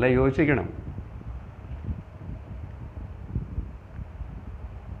 நல்லா யோசிக்கணும்.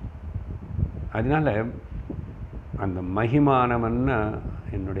 அதனால் அந்த மகிமானம்னா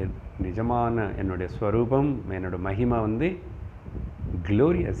என்னுடைய நிஜமான என்னுடைய ஸ்வரூபம், என்னோட மகிமா வந்து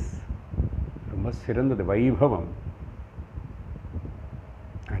க்ளோரியஸ், ரொம்ப சிறந்தது, வைபவம்.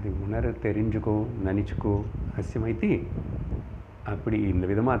 அது உணர தெரிஞ்சுக்கோ, நினச்சிக்கோ, அசியமைத்தி. அப்படி இந்த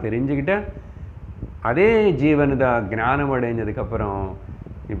விதமாக தெரிஞ்சுக்கிட்ட அதே ஜீவனதான் ஞானம் அடைஞ்சதுக்கப்புறம்,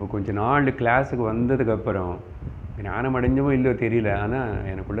 இப்போ கொஞ்ச நாள் கிளாஸுக்கு வந்ததுக்கப்புறம் ஞானம் அடைஞ்சவோ இல்லையோ தெரியல, ஆனால்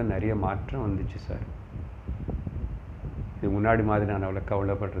எனக்குள்ளே நிறைய மாற்றம் வந்துச்சு சார். இது முன்னாடி மாதிரி நான் அவ்வளோ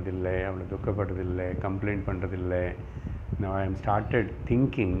கவலைப்படுறதில்லை, அவ்வளோ துக்கப்படுறதில்லை, கம்ப்ளைண்ட் பண்ணுறதில்லை. நான் ஐ எம் ஸ்டார்டட்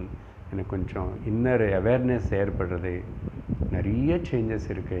திங்கிங். எனக்கு கொஞ்சம் இன்னர் அவேர்னஸ் ஏற்படுறது, நிறைய சேஞ்சஸ்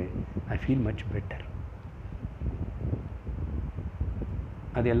இருக்குது. I feel much better.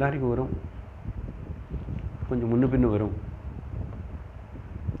 அது எல்லாருக்கும் வரும், கொஞ்சம் முன்ன பின்னு வரும்.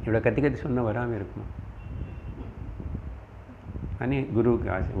 இவ்வளோ கத்தி கத்தி சொன்னால் வராமல் இருக்குமா? అని గురువుకి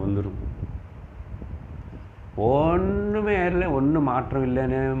ఆశ వందరు ஒன்றுமே ஏறல, ஒன்றும் மாற்றம்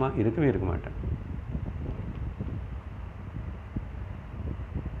இல்லைன்னு இருக்கவே இருக்க மாட்டேன்.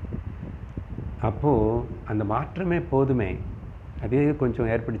 அப்போது அந்த மாற்றமே போதுமே. அதே கொஞ்சம்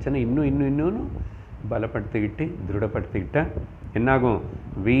ஏற்படுச்சுன்னா இன்னும் பலப்படுத்திக்கிட்டு திருடப்படுத்திக்கிட்டால் என்னாகும்?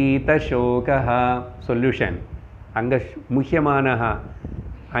 வீத சோகா சொல்யூஷன். அங்கே முக்கியமான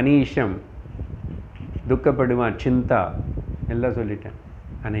அனீஷம், துக்கப்படுவான், சிந்தா எல்லாம் சொல்லிட்டேன்.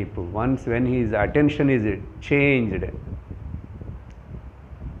 ஆனால் இப்போ once when he's attention is changed,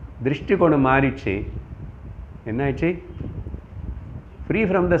 திருஷ்டிகோணம் மாறிடுச்சு, என்ன ஆயிடுச்சு? Free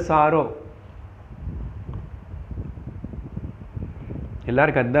from the sorrow.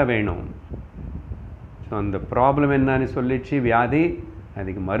 எல்லாருக்கும் அதுதான் வேணும். ஸோ அந்த ப்ராப்ளம் என்னன்னு சொல்லிச்சு, வியாதி,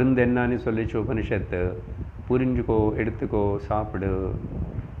 அதுக்கு மருந்து என்னன்னு சொல்லிச்சு உபனிஷத்து. புரிஞ்சுக்கோ, எடுத்துக்கோ, சாப்பிடு,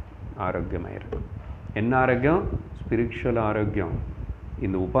 ஆரோக்கியமாக இருக்கும். என்ன ஆரோக்கியம்? ஸ்பிரிச்சுவல் ஆரோக்கியம்.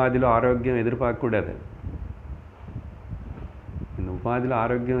 இந்த உபாதியில் ஆரோக்கியம் எதிர்பார்க்கக்கூடாது. இந்த உபாதியில்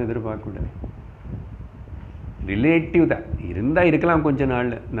ஆரோக்கியம் எதிர்பார்க்கக்கூடாது. ரிலேட்டிவ் தான். இருந்தால் இருக்கலாம் கொஞ்ச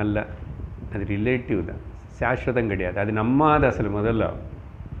நாள் நல்ல, அது ரிலேட்டிவ் தான், சாஸ்வதம் கிடையாது. அது நம்மாத அசல் முதல்ல.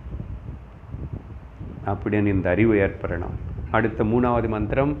 அப்படின்னு இந்த அறிவு ஏற்படணும். அடுத்த 3வது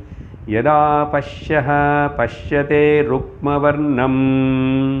மந்திரம், யதா பஷ்யஹ பஷ்யதே ருக்மவர்ணம்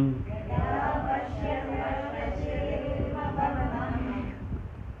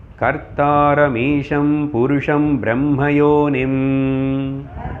கர்த்தாரமீஷம் புருஷம் பிரம்மயோனிம்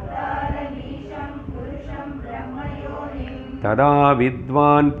ததா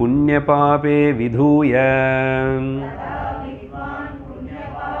வித்வான் புண்ணியபாபே விதூய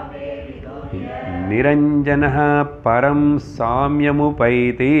நிரஞ்சனः பரம்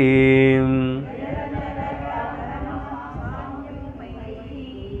சாம்யமுபைதி.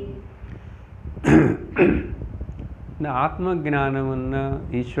 இந்த ஆத்ம ஞானம்னா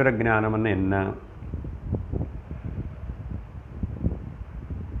ஈஸ்வர ஞானம்னா என்ன?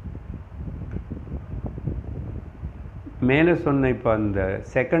 மேலே சொன்ன இப்போ அந்த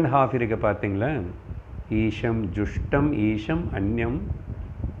செகண்ட் ஹாஃப் இருக்க பார்த்தீங்களா, ஈஷம் ஜுஷ்டம் ஈஷம் அந்யம்,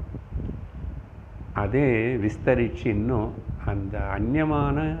 அதே விஸ்தரித்து இன்னும் அந்த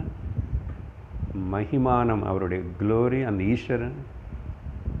அந்நியமான மகிமானம், அவருடைய க்ளோரி, அந்த ஈஸ்வரன்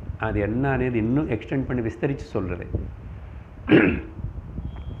அது என்ன అనేది இன்னும் எக்ஸ்டெண்ட் பண்ணி விஸ்தரித்து சொல்கிறது.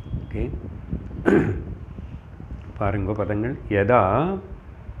 ஓகே, பாருங்க பதங்கள். யதா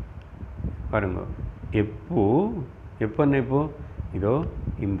பாருங்க, எப்போன்னு இப்போ இதோ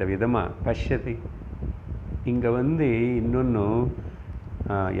இந்த விதமாக பஷ்யத்தை இங்கே வந்து இன்னொன்று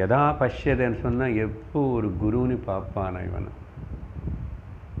யதா பஷ்யதைன்னு சொன்னால் எப்போ ஒரு குருன்னு பார்ப்பானா இவனை,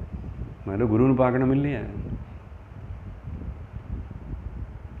 முதல்ல குருன்னு பார்க்கணும் இல்லையா?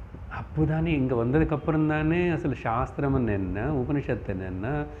 அப்போ தானே இங்கே வந்ததுக்கப்புறம் தானே அசல் சாஸ்திரம் என்ன, உபனிஷத்து என்ன,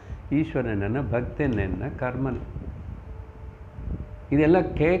 ஈஸ்வரன் என்ன, பக்தன் என்ன, கர்மன், இதெல்லாம்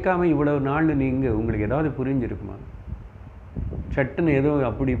கேட்காம இவ்வளவு நாள் நீங்கள் உங்களுக்கு ஏதாவது புரிஞ்சிருக்குமா? சட்டுன்னு ஏதோ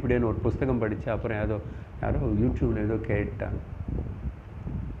அப்படி இப்படின்னு ஒரு புஸ்தகம் படித்தா அப்புறம் யாரோ யூடியூப்பில் ஏதோ கேட்டான்.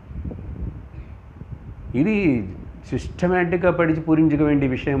 இது சிஸ்டமேட்டிக்காக படித்து புரிஞ்சுக்க வேண்டிய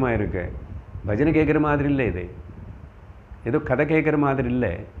விஷயமா இருக்கு. பஜனை கேட்குற மாதிரி இல்லை, இது ஏதோ கதை கேட்குற மாதிரி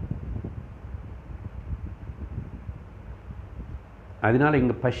இல்லை. அதனால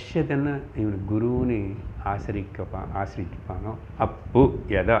இங்கே பஷ்யத்தன்னா இவனுக்கு குருன்னு ஆசிரிப்பானோ அப்பு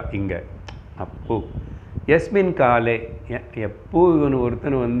யதா இங்கே அப்பு எஸ்மின் காலே எப்போ இவன்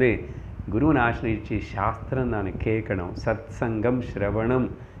ஒருத்தன் வந்து குருவனை ஆசிரிச்சு சாஸ்திரம் நான் கேட்கணும். சத் சங்கம் ஸ்ரவணம்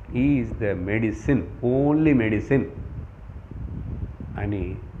is the medicine, only medicine అని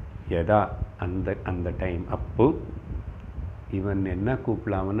యదా அந்த டைம் அப்போ இவன் என்ன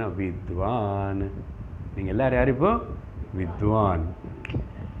கூப்பிடலாம்னா வித்வான். நீங்கள் எல்லோரும் யார் இப்போ வித்வான்?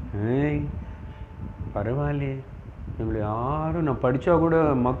 பரவாயில்லையே, எங்களை யாரும் நான் படித்தா கூட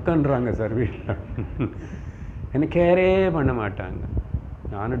மக்கன்றாங்க சார் வீட்டில், என்ன கேரே பண்ண மாட்டாங்க.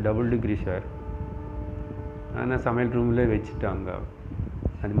 நானும் டபுள் டிகிரி சார், ஆனால் சமையல் ரூமில் வச்சுட்டாங்க.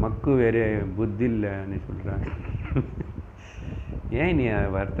 அது மக்கு வேறு புத்தி இல்லைன்னு சொல்கிறாங்க. ஏன் நீ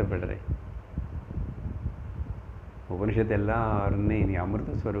வருத்தப்படுற? உபனிஷத்து எல்லாருன்னு நீ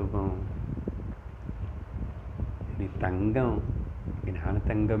அமிர்த ஸ்வரூபம், நீ தங்கம், ஞான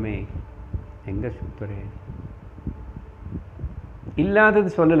தங்கமே, எங்கே சுத்துறே? இல்லாதது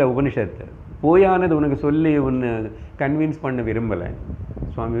சொல்லலை உபனிஷத்து, போயானது உனக்கு சொல்லி ஒன்று கன்வின்ஸ் பண்ண விரும்பலை.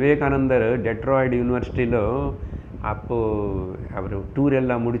 சுவாமி விவேகானந்தர் டெட்ராய்டு யூனிவர்சிட்டியில் அப்போது அவர் டூர்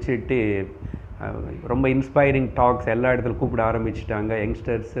எல்லாம் முடிச்சுட்டு ரொம்ப இன்ஸ்பைரிங் டாக்ஸ் எல்லா இடத்துல கூப்பிட ஆரம்பிச்சிட்டாங்க.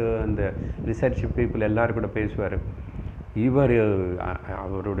 யங்ஸ்டர்ஸு, அந்த ரிசர்ச் பீப்புள் எல்லோரும் கூட பேசுவார். இவர்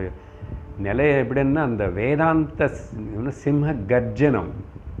அவருடைய நிலையை எப்படின்னா அந்த வேதாந்த சிம்ம கர்ஜனம்,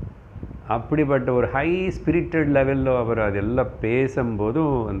 அப்படிப்பட்ட ஒரு ஹை ஸ்பிரிட்டட் லெவலில் அவர் அதெல்லாம்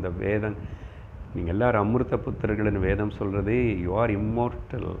பேசும்போதும் அந்த வேதம், நீங்கள் எல்லோரும் அமிர்த புத்திரர்கள்னு வேதம் சொல்கிறது, you are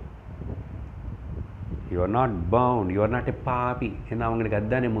immortal, you are not bound, you are not a Bobby. ஏன்னா அவங்களுக்கு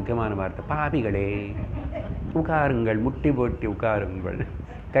அதுதானே முக்கியமான வார்த்தை, பாபிகளே உட்காருங்கள், முட்டி போட்டி உட்காருங்கள்,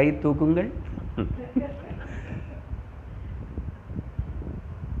 கை தூக்குங்கள்.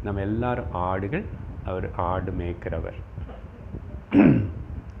 நம்ம எல்லாரும் ஆடுகள், அவர் ஆடு மேய்க்கிறவர்.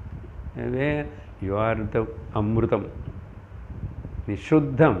 யூ ஆர் த அமிர்தம், நீ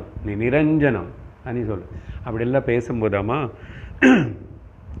சுத்தம், நீ நிரஞ்சனம் అని சொல்லு. அப்படியெல்லாம் பேசும்போதாம்மா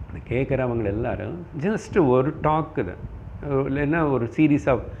கேட்குறவங்க எல்லாரும் ஜஸ்ட் ஒரு டாக்கு தான், இல்லைன்னா ஒரு series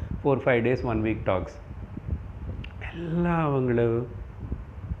of 4-5 days 1 week tax எல்லாம் அவங்களும்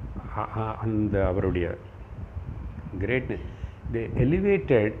அந்த அவருடைய கிரேட்னஸ், தே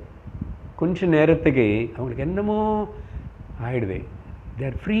எலிவேட்டட் கொஞ்ச நேரத்துக்கு அவங்களுக்கு என்னமோ ஆயிடுது. they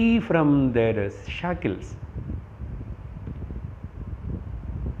are free from their shackles.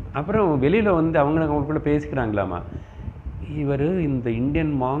 அப்புறம் வெளியில் வந்து அவங்களுக்குள்ள பேசிக்கிறாங்களாமா, இவர் இந்த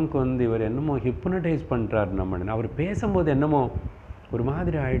இந்தியன் மாங்க் வந்து இவர் என்னமோ ஹிப்னடைஸ் பண்ணுறாரு நம்மன்னு. அவர் பேசும்போது என்னமோ ஒரு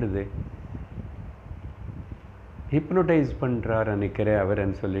மாதிரி ஆயிடுது, ஹிப்னோடைஸ் பண்ணுறாரு நினைக்கிறேன்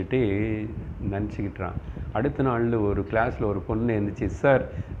அவர்ன்னு சொல்லிட்டு நினச்சிக்கிட்டான். அடுத்த நாள் ஒரு கிளாஸில் ஒரு பொண்ணு இருந்துச்சு, sir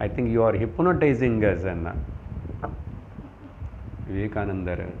I think you are hypnotising as அண்ணா.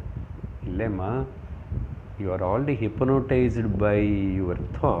 விவேகானந்தர், இல்லைம்மா, you are already ஹிப்னோடைஸ்டு by your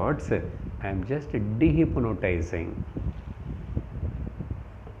thoughts, ஐ ஆம் ஜஸ்ட் டிஹிப்னோடைசிங்.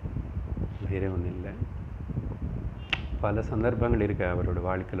 வேற ஒன்றும் இல்லை. பல சந்தர்ப்பங்கள் இருக்கு அவரோட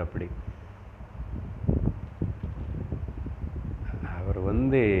வாழ்க்கையில் அப்படி. அவர்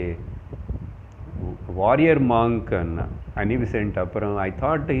வந்து வாரியர் மாங்க் அனிவிசென்ட். அப்புறம் I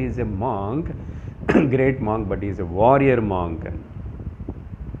thought is a Monk, great Monk, but is a warrior Monk.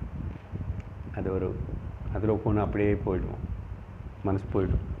 அது ஒரு அதில் போனால் அப்படியே போயிடும், மனசு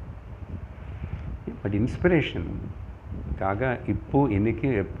போயிடும். பட் இன்ஸ்பிரேஷனுக்காக இப்போது இன்றைக்கி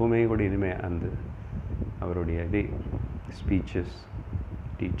எப்போவுமே கூட இனிமேல் அந்த அவருடைய இது ஸ்பீச்சஸ்,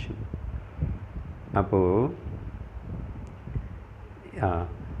 டீச்சிங். அப்போது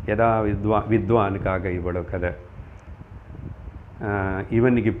யதா வித்வானுக்காக இவ்வளோ கதை.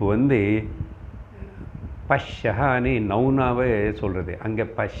 இவனுக்கு இப்போ வந்து பஷ்யஹான்னு நௌனாவே சொல்கிறது. அங்கே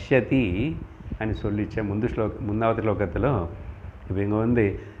பஷ்யதி అని சொல்லிச்ச முந்தாவது ஸ்லோகத்தில். இப்போ இங்கே வந்து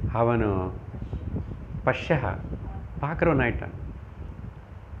அவனு பஷ்யஹ பார்க்குறவன் ஆயிட்டான்.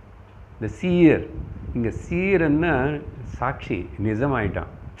 இந்த சீயர், இங்கே சீயர்ன்னா சாட்சி,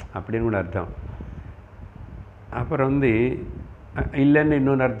 நிஜமாயிட்டான் அப்படின்னு கூட அர்த்தம். அப்புறம் வந்து இல்லைன்னு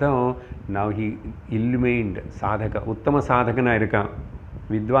இன்னொன்று அர்த்தம், நவ் ஹி இல்லுமைன்ட் சாதக, உத்தம சாதகனாக இருக்கான்.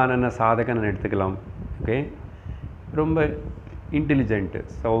 வித்வானன்னா சாதகன்னு எடுத்துக்கலாம். ஓகே, ரொம்ப இன்டெலிஜென்ட்டு,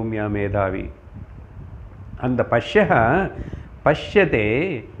 சௌமியா, மேதாவி. அந்த பஷ்யஹ பஷ்யதே,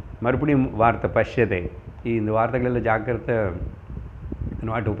 மறுபடியும் வார்த்தை பஷ்யதே. இந்த வார்த்தைகளெல்லாம் ஜாக்கிரதை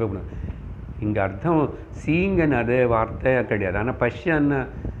வார்த்தை உபயோகப்படும். இங்கே அர்த்தம் சீங்கன்னு அதே வார்த்தை கிடையாது. ஆனால் பஷ்யன்னு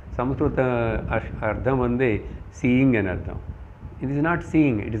சம்ஸ்கிருத அர்த்தம் வந்து சீயிங்னு அர்த்தம். It is not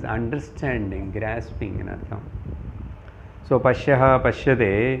seeing, it is understanding, கிராஸ்பிங்னு அர்த்தம். ஸோ பஷ்யஹ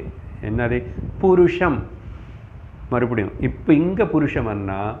பஷ்யதே என்னது? புருஷம். மறுபடியும் இப்போ இங்கே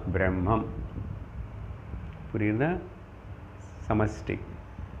புருஷம்னா பிரம்மம், புரியுதா? சமஷ்டி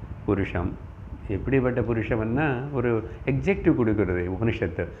புருஷம். எப்படிப்பட்ட புருஷம்னா ஒரு எக்ஸெக்டிவ் கொடுக்குறது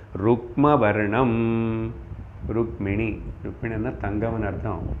உபனிஷத்து. ருக்ம வர்ணம், ருக்மிணி. ருக்மிணின்னா தங்கம்னு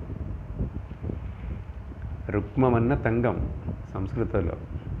அர்த்தம். ருக்மன்னா தங்கம் సంస్కృతంలో,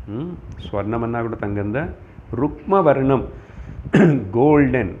 స్వర్ణమన్నా కూడా తంగందా. ருக்ம வர்ணம்,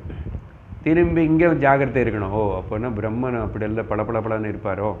 கோல்டன். திரும்பி இங்கே ஜாகிரதை இருக்கணும். ஓ அப்போனா பிரம்மன் அப்படி எல்லாம் பளபளபளன்னு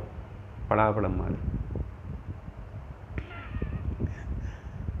இருப்பாரோ, பலாப்பழம் மாதிரி.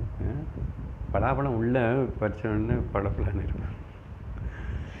 பலாப்பழம் உள்ள பறிச்சோன்னு பளபளன்னு இருப்பார்.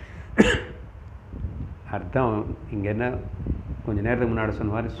 அர்த்தம் இங்கே என்ன, கொஞ்சம் நேரத்துக்கு முன்னாடி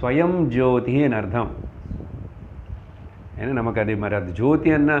சொன்ன மாதிரி ஸ்வயம் ஜோதின்னு அர்த்தம். ஏன்னா நமக்கு அதே மாதிரி அது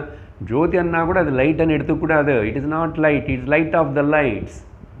ஜோதி அண்ணா கூட அது லைட்டுன்னு எடுத்துக்கூடாது. It is not light, it is light of the lights.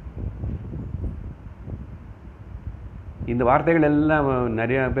 இந்த வார்த்தைகள் எல்லாம்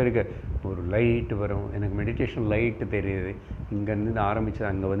நிறையா பேருக்கு ஒரு லைட்டு வரும், எனக்கு மெடிடேஷன் லைட்டு தெரியுது, இங்கேருந்து ஆரம்பிச்சு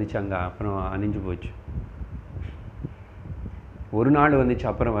அங்கே வந்துச்சு, அங்கே அப்புறம் அணிஞ்சு போச்சு, ஒரு நாள் வந்துச்சு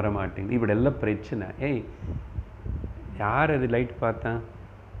அப்புறம் வர மாட்டேங்குது. இப்படி எல்லாம் பிரச்சனை. ஏய், யார் அது லைட் பார்த்தா?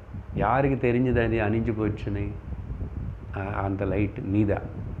 யாருக்கு தெரிஞ்சுதா அது அணிஞ்சு போச்சுன்னு? அந்த லைட் நீதான்.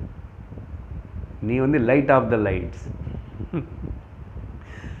 நீ வந்து லைட் ஆஃப் த லைட்ஸ்.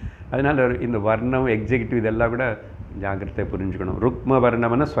 அதனால் இந்த வர்ணம், எக்ஸிக்யூட்டிவ் இதெல்லாம் கூட ஜாகிரதை புரிஞ்சுக்கணும். ருக்ம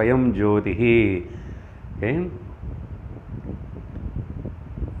வர்ணம்னா ஸ்வயம் ஜோதிஹி.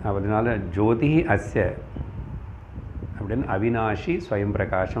 அதனால ஜோதிஹி அஸ்ய அப்படின்னு அவிநாஷி ஸ்வயம்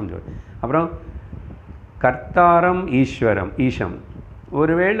பிரகாஷம் ஜோதி. அப்புறம் கர்த்தாரம் ஈஸ்வரம், ஈஷம்.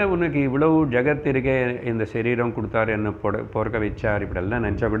 ஒருவேளை உனக்கு இவ்வளவு ஜகத் இருக்கே, இந்த சரீரம் கொடுத்தாரு, என்ன பொறுக்க வச்சார், இப்படியெல்லாம்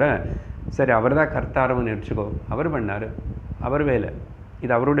நினச்சா கூட சரி, அவர் தான் கர்த்தாரம்னு நினச்சிக்கோ. அவர் பண்ணார், அவர் வேலை,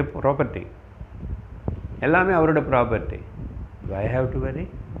 இது அவருடைய ப்ராப்பர்ட்டி, எல்லாமே அவரோட property. why have to worry?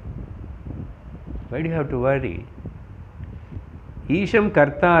 why do you have to worry? ஈஷம்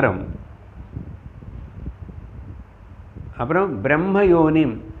கர்த்தாரம். அப்புறம் பிரம்ம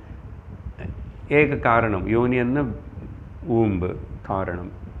யோனிம், ஏக காரணம். யோனின்னா ஊம்பு,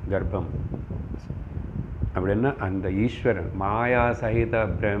 காரணம், கர்ப்பம். அப்படின்னா அந்த ஈஸ்வரன் மாயா சகித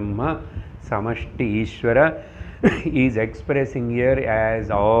பிரம்ம சமஷ்டி ஈஸ்வர is expressing here as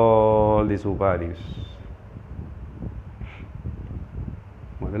all these upadhis.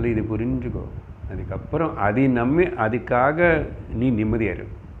 முதல்ல இது புரிஞ்சுக்கோ, அதுக்கப்புறம் அதை நம்பி அதுக்காக நீ நிம்மதியாக இரு.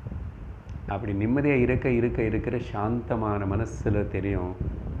 அப்படி நிம்மதியாக இருக்கிற சாந்தமான மனசில் தெரியும்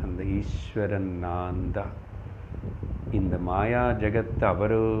அந்த ஈஸ்வரன் நான் தான். இந்த மாயா ஜகத்து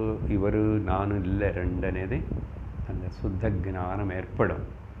அவரு இவரு நானும் இல்லை ரெண்டனேது அந்த சுத்த ஞானம் ஏற்படும்.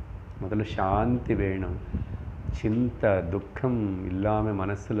 முதல்ல சாந்தி வேணும், சிந்த துக்கம் இல்லாமல்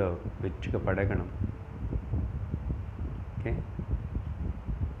மனசில் வச்சுக்க பழகணும். ஓகே,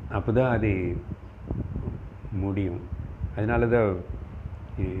 அப்போ தான் அது முடியும். அதனால தான்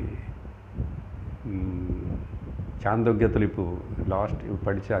சாந்தோக்கியத்தில் இப்போ லாஸ்ட்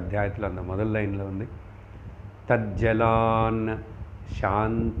படித்த அத்தியாயத்தில் அந்த முதல் லைனில் வந்து தஜ்ஜலான்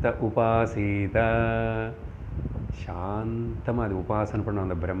சாந்த உபாசீத, சாந்தமாக அது உபாசனை பண்ணணும்.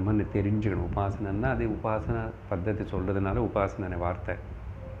 அந்த பிரம்மனை தெரிஞ்சுக்கணும். உபாசனைன்னா அது உபாசனை பద్ధதி சொல்கிறதுனால உபாசனை வார்த்தை.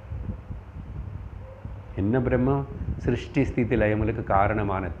 என்ன பிரம்மம்? சிருஷ்டி ஸ்திதி லயங்களுக்கு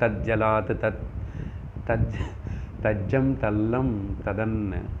காரணமான தஜ்ஜலாத் தஜ்ஜம் தல்லம்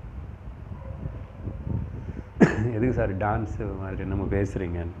ததன்னு. எதுக்கு சார் டான்ஸ் மாதிரி நம்ம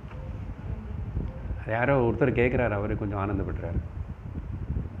பேசுகிறீங்க? யாரோ ஒருத்தர் கேட்குறாரு, அவரு கொஞ்சம் ஆனந்தப்படுறாரு.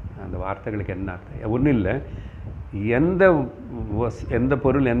 அந்த வார்த்தைகளுக்கு என்ன அர்த்தம்? ஒன்றும் இல்லை, எந்த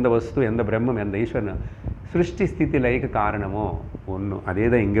பொருள், எந்த வஸ்து, எந்த பிரம்மம், எந்த ஈஸ்வரன் சிருஷ்டி ஸ்திதி லயக்கு காரணமோ ஒன்று. அதே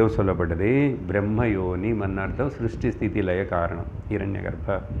தான் இங்கேயும் சொல்லப்பட்டது. பிரம்ம யோனி மன்னர்த்தம் சிருஷ்டி ஸ்திதி லய காரணம் இரண்ய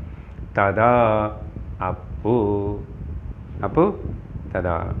கர்ப்ப. ததா அப்போ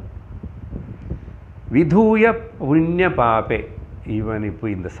ததா விதூய புண்ணிய பாப்பே. இவன் இப்போ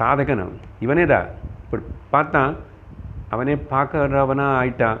இந்த சாதகனம் இவனே தான். இப்போ பார்த்தான், அவனே பார்க்குறவனா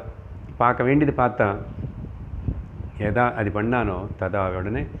ஆயிட்டான், பார்க்க வேண்டியது பார்த்தான், எதா அது பண்ணானோ ததா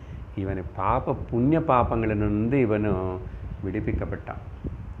உடனே இவனை புண்ணிய பாப்பங்களிலிருந்து இவனும் விடுவிக்கப்பட்டான்.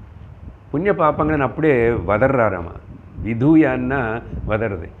 புண்ணிய பாப்பங்களன் அப்படியே வதர்றாராமா. விதூயான்னா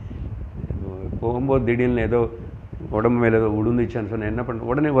வதறது. போகும்போது திடீர்னு ஏதோ உடம்பு மேலே ஏதோ உடுந்துச்சான்னு சொன்னால் என்ன பண்ண,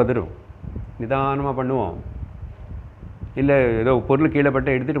 உடனே வதரும். நிதானமாக பண்ணுவோம். இல்லை ஏதோ பொருள் கீழே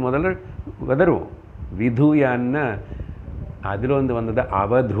பட்ட எடுத்துகிட்டு முதல்ல வதருவோம். விதூயான்னா அதில் வந்தது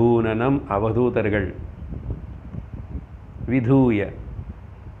அவதூனனம், அவதூதர்கள். விதூய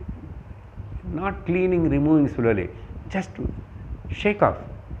not cleaning removing சொல்லலே, just shake of.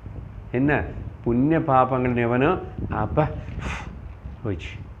 என்ன புண்ணிய பாப்பங்கள் எவனோ அப்போ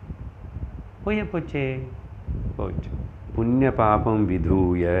போச்சு, போச்சே போச்சு. புண்ணிய பாபம்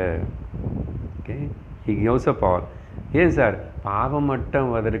விதூய. ஓகே, யோசப்பால் ஏன் சார் பாவம்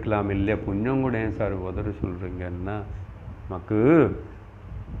மட்டும் வதருக்கலாம் இல்லையா, புண்ணியம் கூட ஏன் சார் உதற சொல்கிறீங்கன்னா, நமக்கு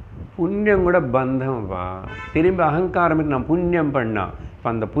புண்ணியம் கூட பந்தம் வா. திரும்பி அகங்காரம் நான் புண்ணியம் பண்ணா, இப்போ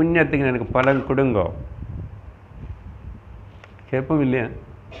அந்த புண்ணியத்துக்கு எனக்கு பலன் கொடுங்கோ கேட்போம் இல்லையா?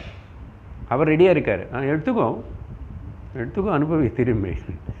 அவர் ரெடியாக இருக்கார். எடுத்துக்கோ அனுபவி. திரும்பி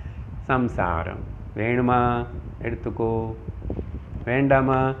சம்சாரம் வேணுமா எடுத்துக்கோ,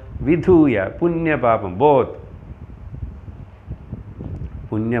 வேண்டாமா விதூய புண்ணிய பாபம் போத்.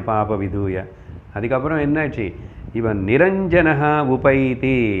 புண்ணிய பாப விதூய. அதுக்கப்புறம் என்னாச்சு, இவன் நிரஞ்சனஹா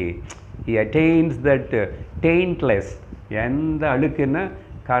உபைதி. he attains that taintless. எந்த அழுக்குன்னா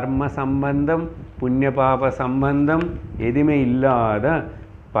கர்ம சம்பந்தம் புண்ணிய பாப சம்பந்தம் எதுவுமே இல்லாத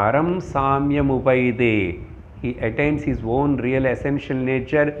பரம் சாமியம் உபைதி. he attains his own real essential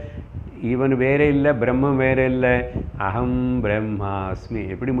nature. இவன் வேற இல்லை, பிரம்மம் வேற இல்லை, அகம் பிரம்மாஸ்மி.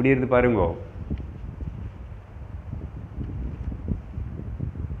 எப்படி முடியுறது பாருங்கோ.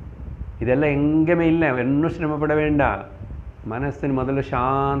 இதெல்லாம் எங்கேயுமே இல்லை. இன்னும் சிரமப்பட வேண்டாம். மனசு முதல்ல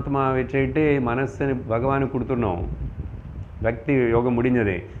சாந்தமாக வச்சுட்டு மனசு பகவானுக்கு கொடுத்துடணும். பக்தி யோகம்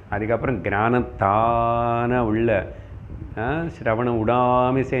முடிஞ்சது. அதுக்கப்புறம் ஞானத்தான உள்ள சிரவணம்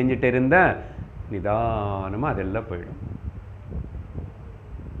விடாமல் செஞ்சுட்டு இருந்தால் நிதானமாக அதெல்லாம் போயிடும்.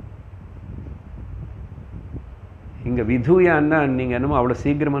 இங்கே விதூயான்னா நீங்கள் என்னமோ அவ்வளோ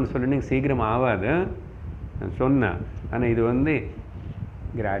சீக்கிரமானு சொல்லிட்டு சீக்கிரம் ஆகாது நான் சொன்னேன். ஆனால் இது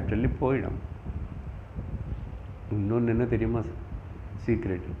கிராஜுவலி போயிடும். இன்னொன்று என்ன தெரியுமா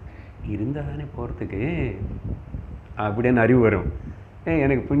சீக்ரெட், இருந்தால் தானே போகிறதுக்கு அப்படின்னு அறிவு வரும்.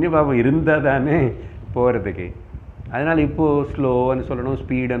 எனக்கு புண்ணிய பாபம் இருந்தால் தானே போகிறதுக்கு. அதனால் இப்போது ஸ்லோன்னு சொல்லணும்,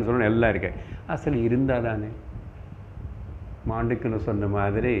 ஸ்பீடுன்னு சொல்லணும், எல்லாம் இருக்கு. அசல் இருந்தால் தானே. மாண்டுக்குன்னு சொன்ன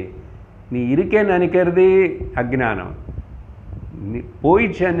மாதிரி நீ இருக்கேன்னு நினைக்கிறது அஜ்ஞானம், நீ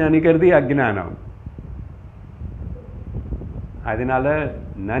போயிடுச்சேன்னு நினைக்கிறது அஜ்ஞானம். அதனால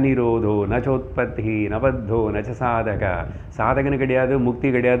ந நிரோதோ நச்சோத்பத்தி நபத்தோ நச்ச சாதக. சாதகனு கிடையாது, முக்தி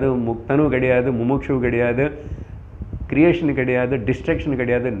கிடையாது, முக்தனும் கிடையாது, முமுக்ஷு கிடையாது, கிரியேஷன் கிடையாது, டிஸ்ட்ரக்ஷன்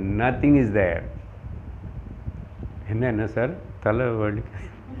கிடையாது. Nothing is there. என்ன சார் தலை வலி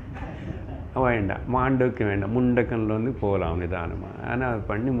வேண்டாம், மாண்டோக்கு வேண்டாம், முண்டக்கனில் வந்து போகலாம் நிதானமாக. ஆனால் அது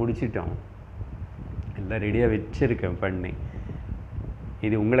பண்ணி முடிச்சிட்டோம், எல்லாம் ரெடியாக வச்சுருக்கேன் பண்ணி.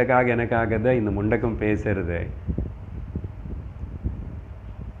 இது உங்களுக்காக எனக்காக தான் இந்த முண்டக்கம் பேசுறது.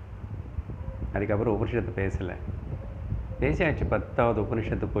 அதுக்கப்புறம் உபனிஷத்தை பேசலை, பேசியாச்சு. 10வது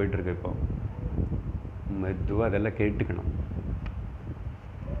உபனிஷத்து போயிட்டுருக்கு. இப்போ மெதுவாக அதெல்லாம் கேட்டுக்கணும்.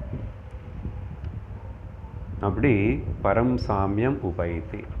 அப்படி பரம் சாமியம்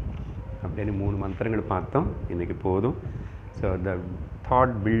உபயத்தி அப்படின்னு 3 மந்திரங்கள் பார்த்தோம். இன்றைக்கி போதும். ஸோ த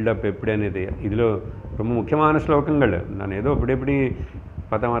தாட் பில்டப் எப்படின்னு இதில் ரொம்ப முக்கியமான ஸ்லோகங்கள். நான் ஏதோ அப்படி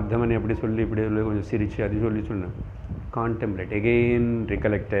 10ஆம் அர்த்தமணி அப்படி சொல்லி இப்படி சொல்லி கொஞ்சம் சிரித்து அது சொல்லி சொன்னேன். கான்டெம்ப்ளேட் எகெயின்,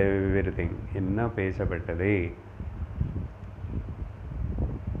 ரிகலெக்ட் எவ்ரிதிங், என்ன பேசப்பட்டதே.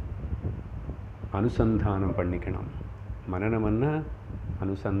 அனுசந்தானம் பண்ணிக்கணும். மனநம்னா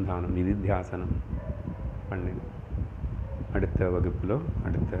அனுசந்தானம், நிதித்தியாசனம் பண்ணணும். அடுத்த வகுப்பில்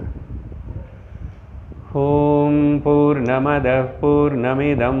அடுத்த ஓம் பூர்ணமதః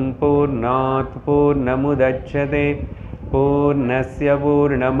பூர்ணமிதம் பூர்ணாத் பூர்ணமுதச்யதே பூர்ணஸ்ய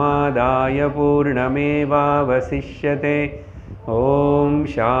பூர்ணமாதாய பூர்ணமேவாவசிஷ்யதே. ஓம்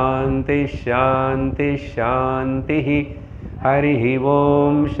சாந்தி சாந்தி சாந்தி. ஹரிः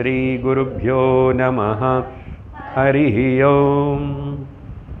ஓம் ஸ்ரீ குருभ्यो நமः. ஹரிः ஓம்.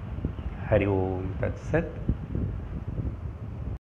 ஹரி ஓம் தத்சத்.